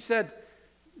again. She said,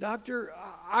 Doctor,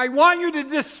 I want you to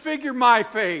disfigure my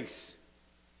face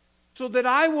so that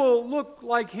I will look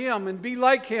like him and be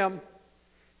like him.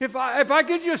 If I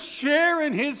could just share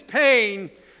in his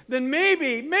pain, then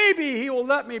maybe he will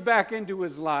let me back into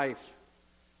his life.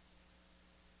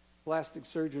 Plastic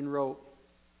surgeon wrote,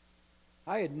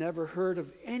 I had never heard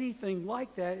of anything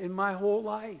like that in my whole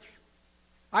life.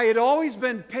 I had always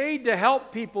been paid to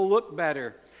help people look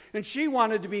better, and she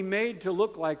wanted to be made to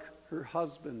look like her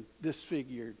husband,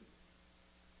 disfigured.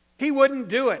 He wouldn't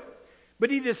do it,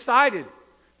 but he decided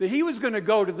that he was going to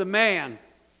go to the man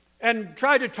and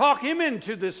try to talk him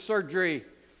into this surgery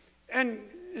and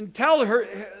tell her,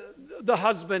 the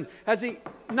husband, as he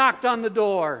knocked on the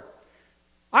door,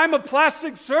 I'm a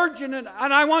plastic surgeon and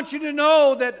I want you to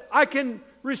know that I can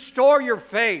restore your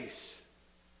face.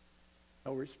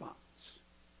 No response.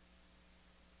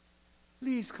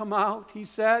 Please come out, he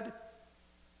said.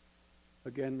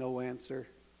 Again, no answer.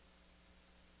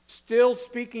 Still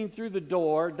speaking through the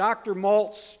door, Dr.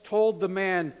 Maltz told the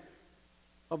man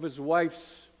of his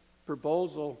wife's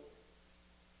proposal.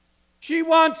 She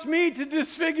wants me to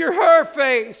disfigure her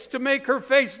face, to make her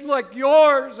face like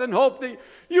yours, and hope that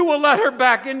you will let her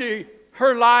back into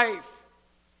her life.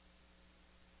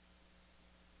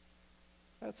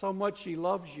 That's how much he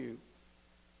loves you.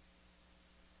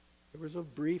 There was a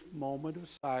brief moment of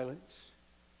silence.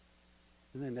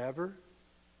 And then ever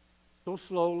so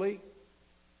slowly,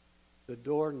 the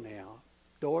doorknob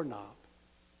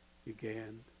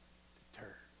began to turn.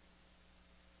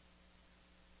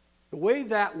 The way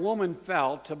that woman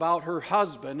felt about her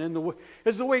husband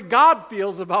is the way God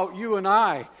feels about you and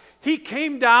I. He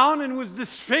came down and was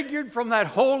disfigured from that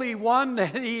Holy One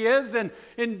that he is, and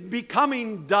in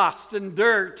becoming dust and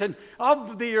dirt and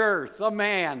of the earth, a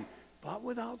man, but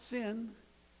without sin.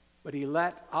 But he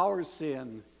let our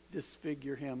sin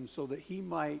disfigure him so that he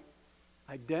might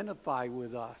identify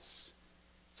with us,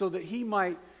 so that he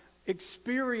might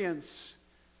experience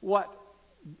what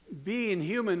being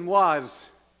human was,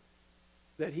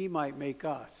 that he might make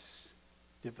us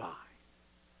divine.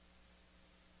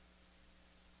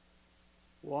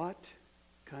 What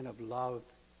kind of love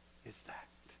is that?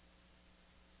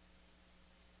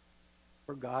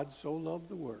 For God so loved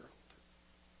the world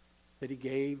that he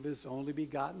gave his only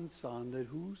begotten Son, that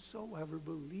whosoever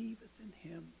believeth in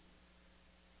him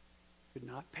could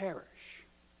not perish,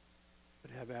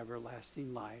 but have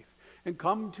everlasting life, and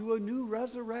come to a new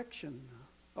resurrection,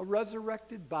 a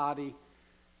resurrected body,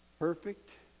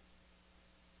 perfect,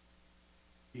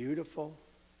 beautiful,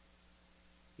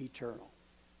 eternal.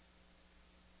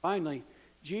 Finally,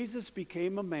 Jesus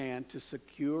became a man to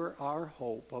secure our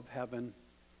hope of heaven.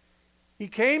 He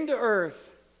came to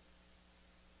earth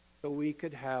so we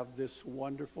could have this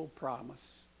wonderful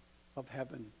promise of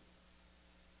heaven.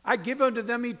 I give unto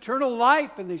them eternal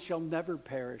life, and they shall never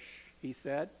perish, he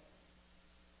said.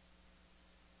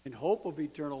 In hope of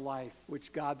eternal life,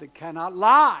 which God that cannot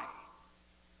lie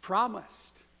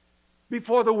promised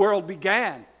before the world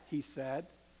began, he said.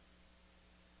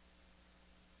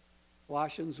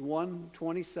 Colossians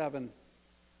 1:27.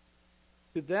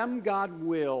 To them God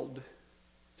willed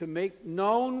to make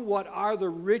known what are the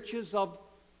riches of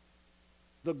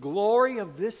the glory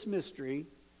of this mystery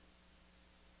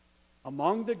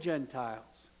among the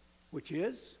Gentiles, which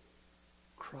is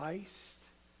Christ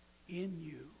in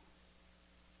you,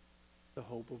 the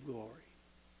hope of glory.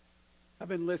 I've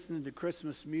been listening to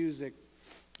Christmas music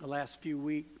the last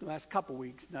couple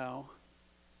weeks now,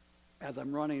 as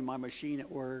I'm running my machine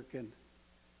at work, and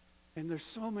there's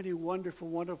so many wonderful,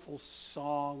 wonderful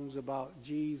songs about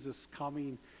Jesus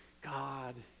coming,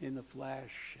 God in the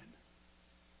flesh,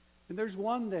 and there's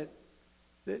one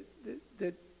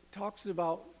that talks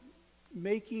about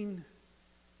making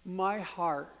my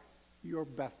heart your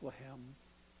Bethlehem.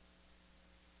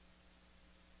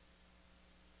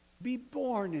 Be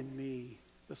born in me,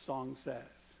 the song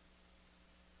says.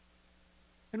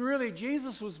 And really,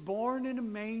 Jesus was born in a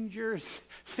manger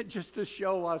just to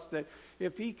show us that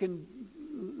if he can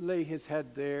lay his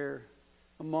head there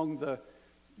among the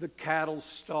cattle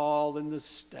stall and the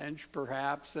stench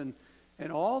perhaps, and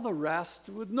all the rest,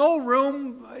 with no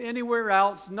room anywhere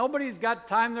else. Nobody's got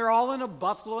time. They're all in a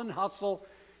bustle and hustle.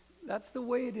 That's the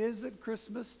way it is at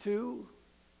Christmas too.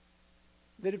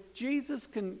 That if Jesus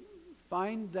can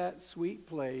find that sweet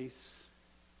place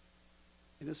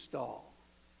in a stall,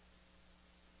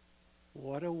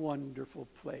 what a wonderful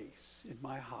place in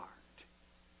my heart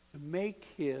to make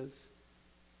his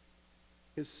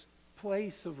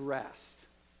place of rest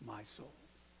my soul.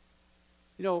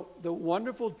 You know, the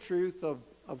wonderful truth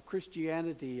of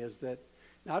Christianity is that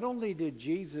not only did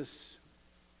Jesus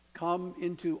come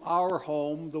into our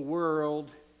home, the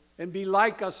world, and be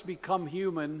like us, become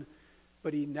human,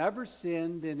 but he never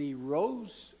sinned, and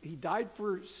he died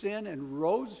for sin and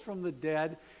rose from the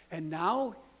dead, and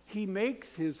now he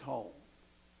makes his home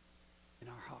in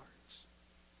our hearts.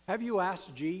 Have you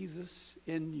asked Jesus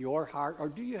in your heart, or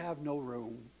do you have no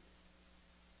room?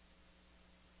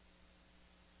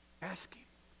 Ask him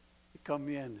to come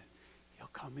in. He'll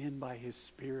come in by his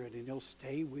Spirit, and he'll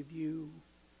stay with you.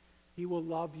 He will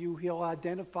love you. He'll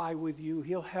identify with you.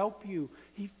 He'll help you.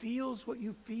 He feels what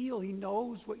you feel. He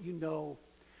knows what you know.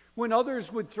 When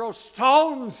others would throw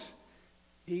stones,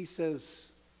 he says,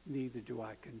 neither do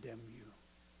I condemn you.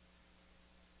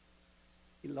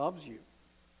 He loves you.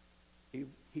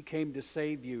 He came to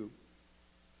save you.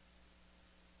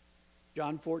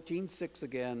 John 14:6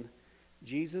 again.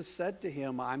 Jesus said to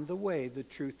him, I'm the way, the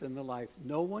truth, and the life.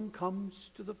 No one comes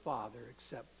to the Father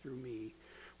except through me.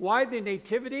 Why the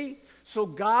Nativity? So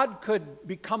God could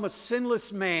become a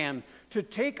sinless man to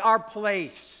take our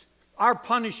place, our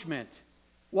punishment.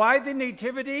 Why the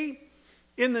Nativity?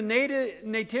 In the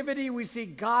Nativity, we see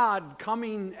God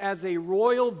coming as a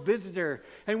royal visitor.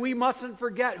 And we mustn't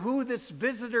forget who this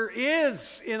visitor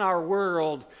is in our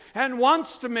world and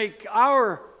wants to make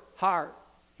our heart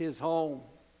his home.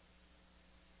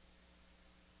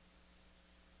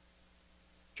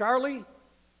 Charlie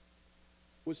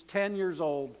was 10 years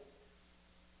old.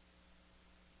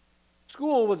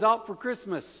 School was out for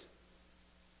Christmas,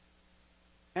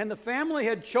 and the family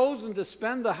had chosen to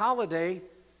spend the holiday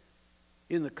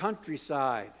in the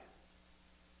countryside.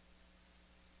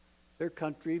 Their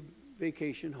country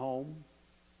vacation home,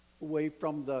 away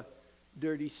from the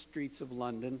dirty streets of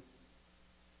London.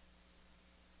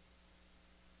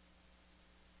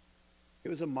 It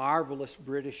was a marvelous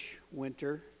British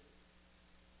winter,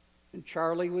 and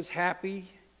Charlie was happy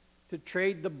to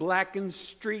trade the blackened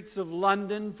streets of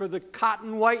London for the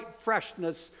cotton-white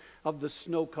freshness of the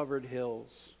snow-covered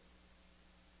hills.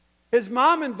 His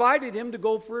mom invited him to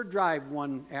go for a drive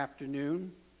one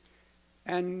afternoon,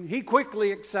 and he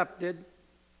quickly accepted.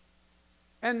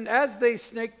 And as they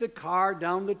snaked the car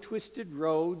down the twisted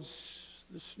roads,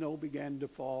 the snow began to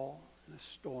fall, and a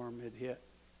storm had hit.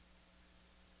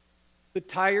 The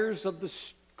tires of the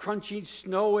crunchy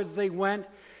snow as they went,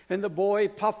 and the boy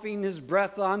puffing his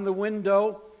breath on the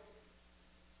window.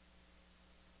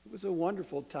 It was a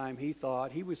wonderful time, he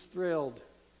thought. He was thrilled.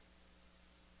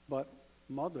 But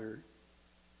Mummy,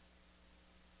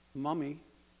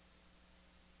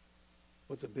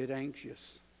 was a bit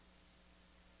anxious.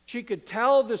 She could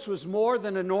tell this was more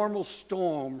than a normal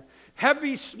storm.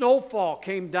 Heavy snowfall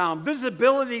came down,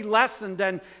 visibility lessened,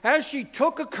 and as she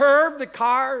took a curve, the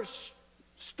car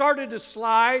started to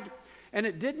slide, and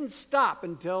it didn't stop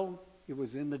until it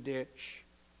was in the ditch.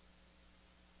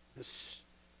 The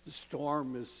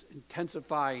storm is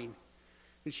intensifying,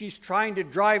 and she's trying to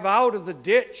drive out of the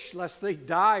ditch lest they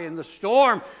die in the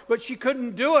storm, but she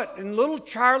couldn't do it. And little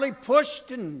Charlie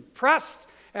pushed and pressed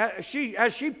as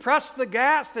she pressed the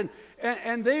gas,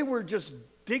 and they were just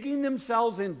digging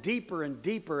themselves in deeper and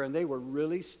deeper, and they were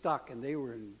really stuck, and they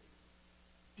were in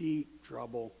deep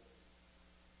trouble.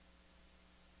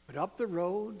 But up the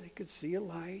road, they could see a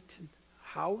light, and a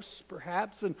house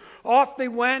perhaps, and off they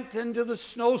went into the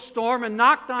snowstorm and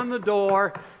knocked on the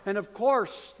door. And of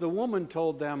course, the woman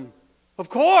told them, of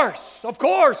course,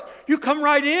 you come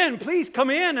right in. Please come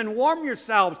in and warm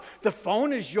yourselves. The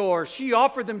phone is yours. She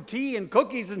offered them tea and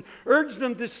cookies and urged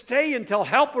them to stay until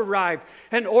help arrived.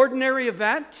 An ordinary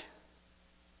event?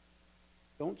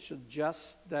 Don't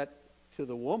suggest that to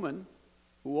the woman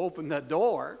who opened the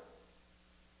door.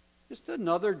 Just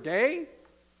another day?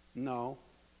 No.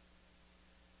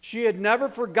 She had never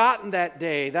forgotten that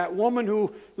day, that woman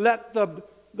who let the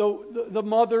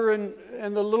mother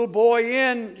and the little boy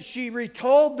in. She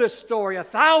retold this story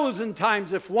 1,000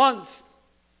 times, if once.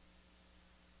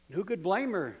 Who could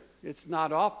blame her? It's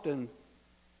not often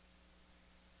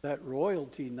that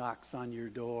royalty knocks on your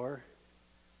door,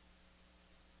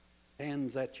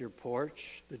 stands at your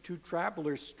porch. The two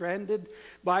travelers stranded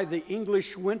by the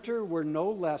English winter were no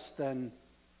less than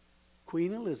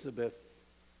Queen Elizabeth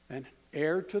and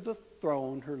heir to the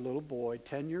throne, her little boy,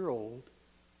 10-year-old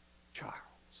Charles.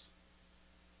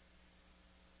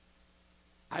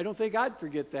 I don't think I'd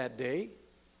forget that day.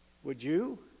 Would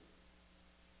you?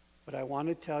 But I want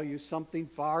to tell you something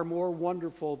far more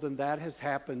wonderful than that has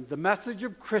happened. The message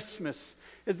of Christmas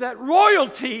is that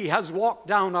royalty has walked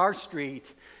down our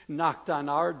street, knocked on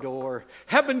our door.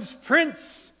 Heaven's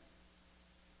Prince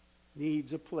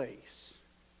needs a place.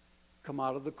 Come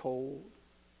out of the cold.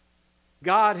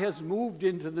 God has moved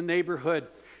into the neighborhood.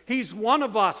 He's one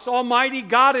of us. Almighty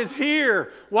God is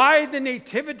here. Why the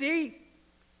Nativity?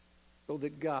 So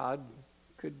that God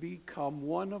could become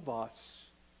one of us,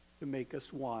 to make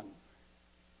us one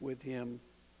with Him.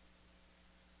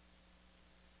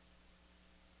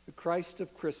 The Christ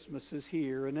of Christmas is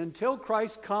here, and until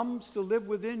Christ comes to live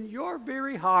within your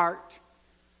very heart,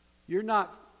 you're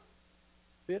not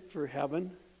fit for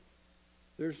heaven.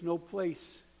 There's no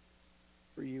place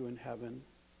for you in heaven.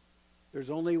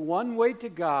 There's only one way to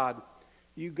God.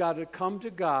 You've got to come to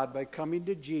God by coming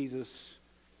to Jesus,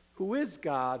 who is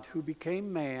God, who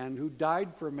became man, who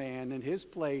died for man in his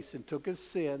place and took his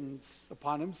sins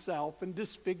upon himself and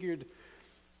disfigured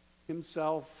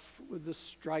himself with the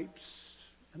stripes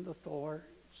and the thorns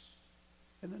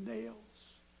and the nails.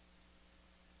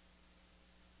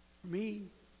 For me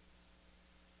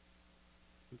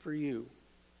and for you.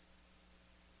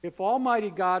 If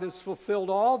Almighty God has fulfilled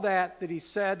all that He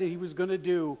said He was going to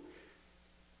do,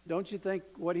 don't you think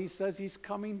what He says He's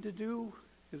coming to do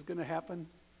is going to happen?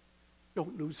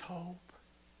 Don't lose hope.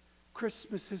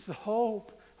 Christmas is the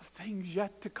hope of things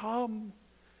yet to come.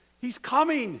 He's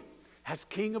coming as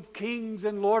King of Kings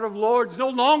and Lord of Lords. No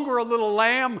longer a little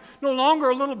lamb, no longer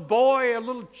a little boy, a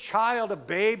little child, a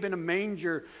babe in a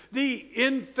manger. The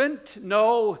infant,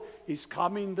 no, He's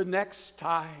coming the next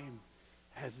time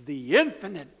as the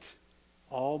infinite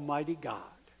Almighty God.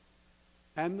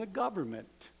 and the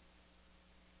government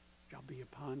shall be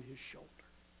upon his shoulder.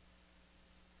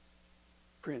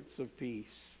 Prince of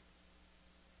Peace.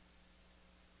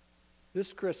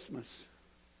 This Christmas,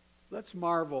 let's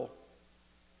marvel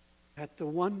at the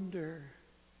wonder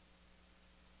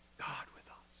God with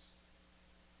us.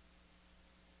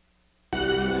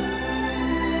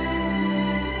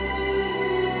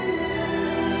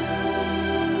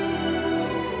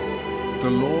 The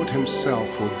Lord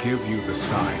himself will give you the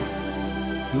sign.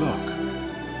 Look,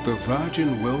 the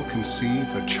virgin will conceive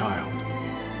a child.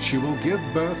 She will give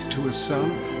birth to a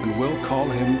son and will call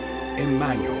him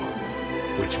Emmanuel,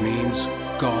 which means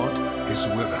God is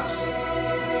with us.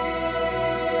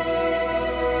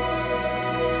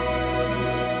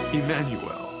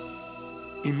 Emmanuel.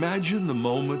 Imagine the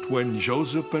moment when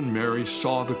Joseph and Mary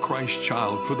saw the Christ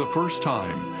child for the first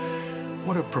time.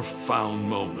 What a profound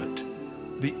moment.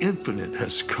 The infinite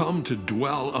has come to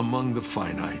dwell among the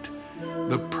finite,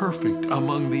 the perfect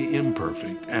among the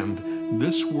imperfect, and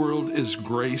this world is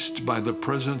graced by the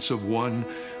presence of one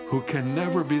who can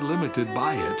never be limited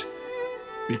by it,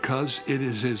 because it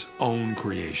is his own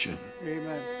creation.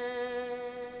 Amen.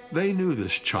 They knew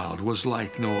this child was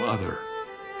like no other.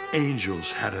 Angels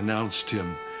had announced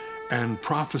him, and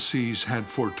prophecies had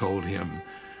foretold him.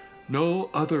 No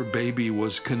other baby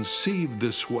was conceived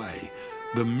this way,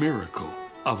 the miracle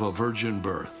of a virgin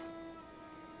birth.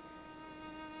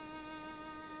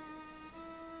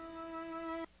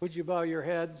 Would you bow your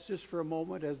heads just for a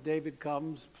moment as David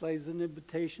comes, plays an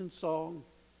invitation song?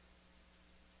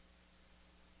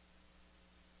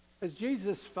 Has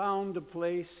Jesus found a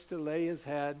place to lay his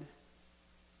head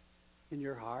in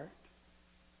your heart?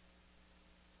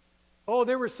 Oh,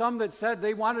 there were some that said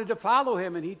they wanted to follow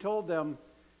him, and he told them,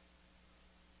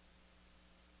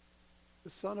 the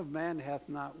Son of Man hath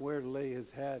not where to lay his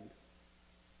head.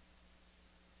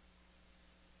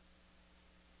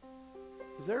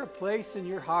 Is there a place in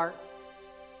your heart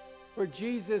where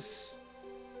Jesus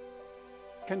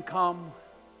can come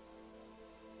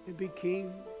and be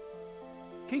king?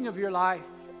 King of your life.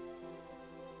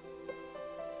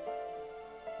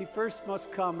 He first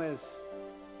must come as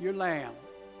your lamb,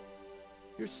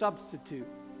 your substitute,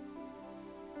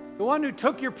 the one who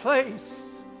took your place,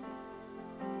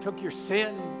 took your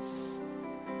sins.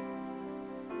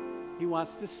 He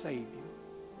wants to save you.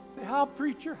 Say, how,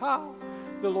 preacher, how?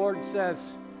 The Lord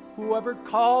says, whoever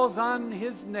calls on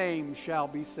his name shall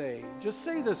be saved. Just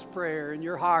say this prayer in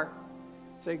your heart.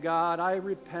 Say, God, I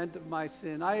repent of my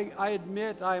sin. I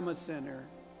admit I am a sinner.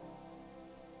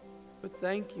 But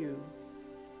thank you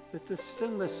that the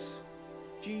sinless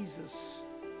Jesus,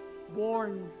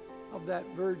 born of that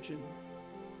virgin,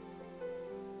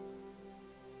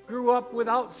 grew up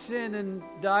without sin and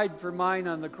died for mine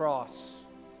on the cross,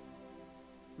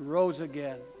 rose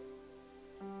again.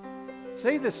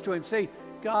 Say this to him. Say,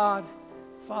 God,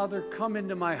 Father, come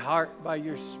into my heart by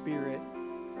your Spirit.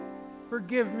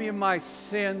 Forgive me of my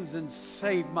sins and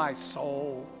save my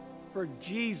soul for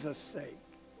Jesus' sake.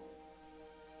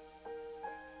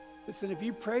 Listen, if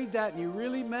you prayed that and you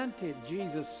really meant it,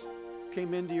 Jesus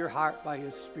came into your heart by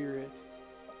his Spirit.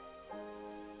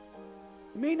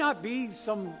 It may not be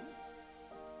some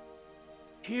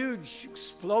huge,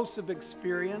 explosive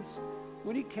experience.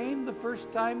 When he came the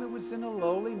first time, it was in a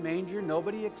lowly manger.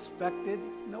 Nobody expected.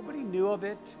 Nobody knew of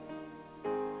it.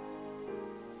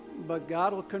 But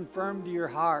God will confirm to your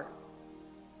heart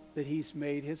that he's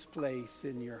made his place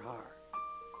in your heart.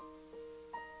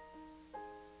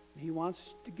 He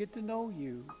wants to get to know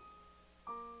you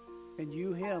and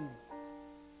you him.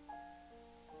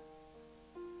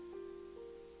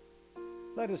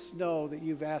 Let us know that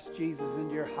you've asked Jesus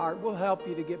into your heart. We'll help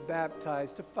you to get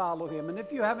baptized, to follow him. And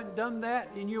if you haven't done that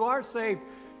and you are saved,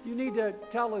 you need to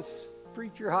tell us,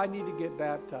 preacher, I need to get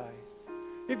baptized.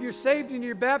 If you're saved and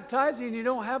you're baptized and you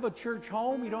don't have a church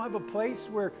home, you don't have a place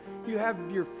where you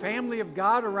have your family of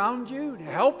God around you to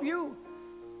help you,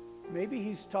 maybe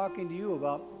he's talking to you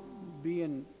about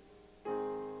being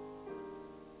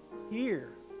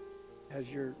here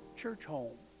as your church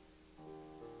home,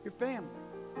 your family.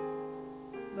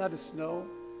 Let us know.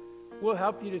 We'll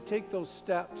help you to take those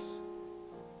steps.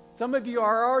 Some of you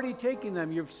are already taking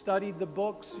them. You've studied the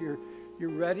books. You're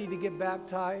ready to get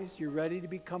baptized. You're ready to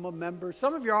become a member.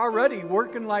 Some of you are already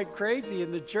working like crazy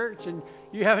in the church and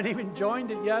you haven't even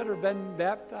joined it yet or been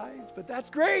baptized. But that's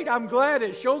great. I'm glad.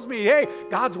 It shows me, hey,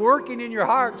 God's working in your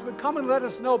hearts. But come and let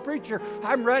us know, preacher,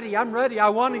 I'm ready. I'm ready. I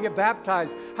want to get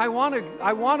baptized. I want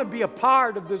to be a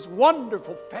part of this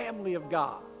wonderful family of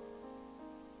God.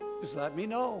 Just let me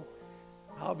know.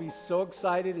 I'll be so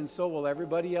excited, and so will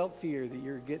everybody else here, that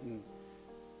you're getting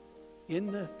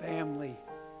in the family.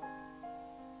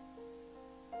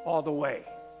 all the way.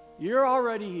 You're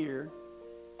already here.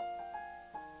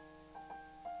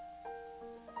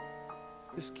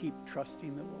 Just keep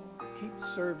trusting the Lord. Keep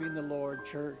serving the Lord,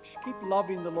 church. Keep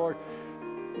loving the Lord.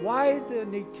 Why the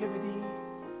Nativity?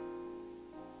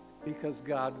 Because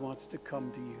God wants to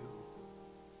come to you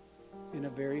in a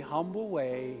very humble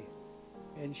way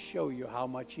and show you how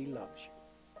much He loves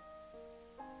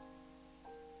you.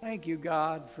 Thank you,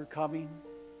 God, for coming.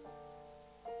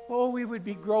 Oh, we would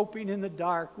be groping in the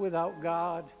dark without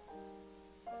God,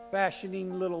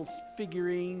 fashioning little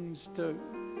figurines to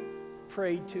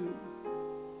pray to.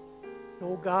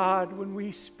 Oh, God, when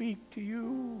we speak to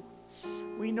you,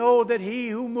 we know that He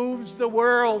who moves the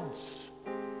worlds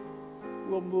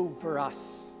will move for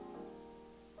us.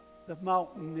 The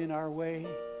mountain in our way.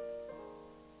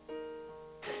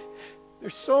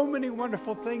 There's so many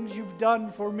wonderful things you've done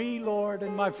for me, Lord,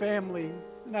 and my family,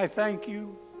 and I thank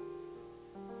you.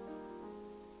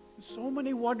 So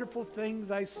many wonderful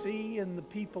things I see in the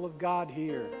people of God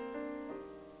here.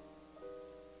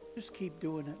 Just keep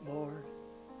doing it, Lord.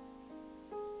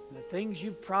 The things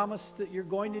you've promised that you're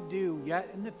going to do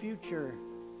yet in the future.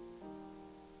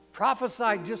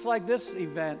 Prophesied just like this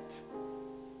event.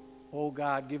 Oh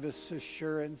God, give us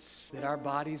assurance that our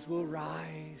bodies will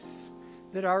rise,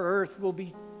 that our earth will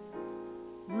be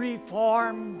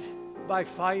reformed by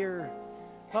fire,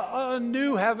 a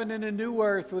new heaven and a new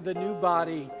earth with a new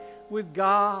body, with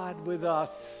God with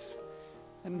us,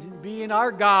 and being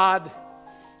our God,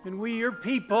 and we your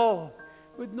people,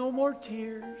 with no more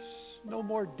tears, no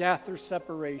more death or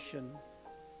separation.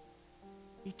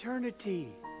 Eternity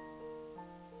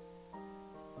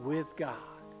with God.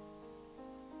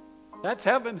 That's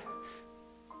heaven.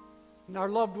 And our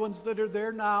loved ones that are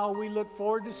there now, we look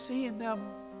forward to seeing them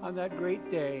on that great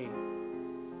day.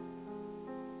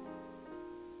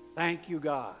 Thank you,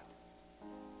 God.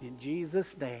 In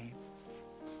Jesus' name.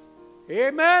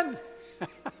 Amen.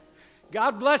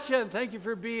 God bless you, and thank you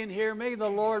for being here. May the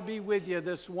Lord be with you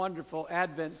this wonderful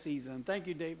Advent season. Thank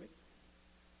you, David.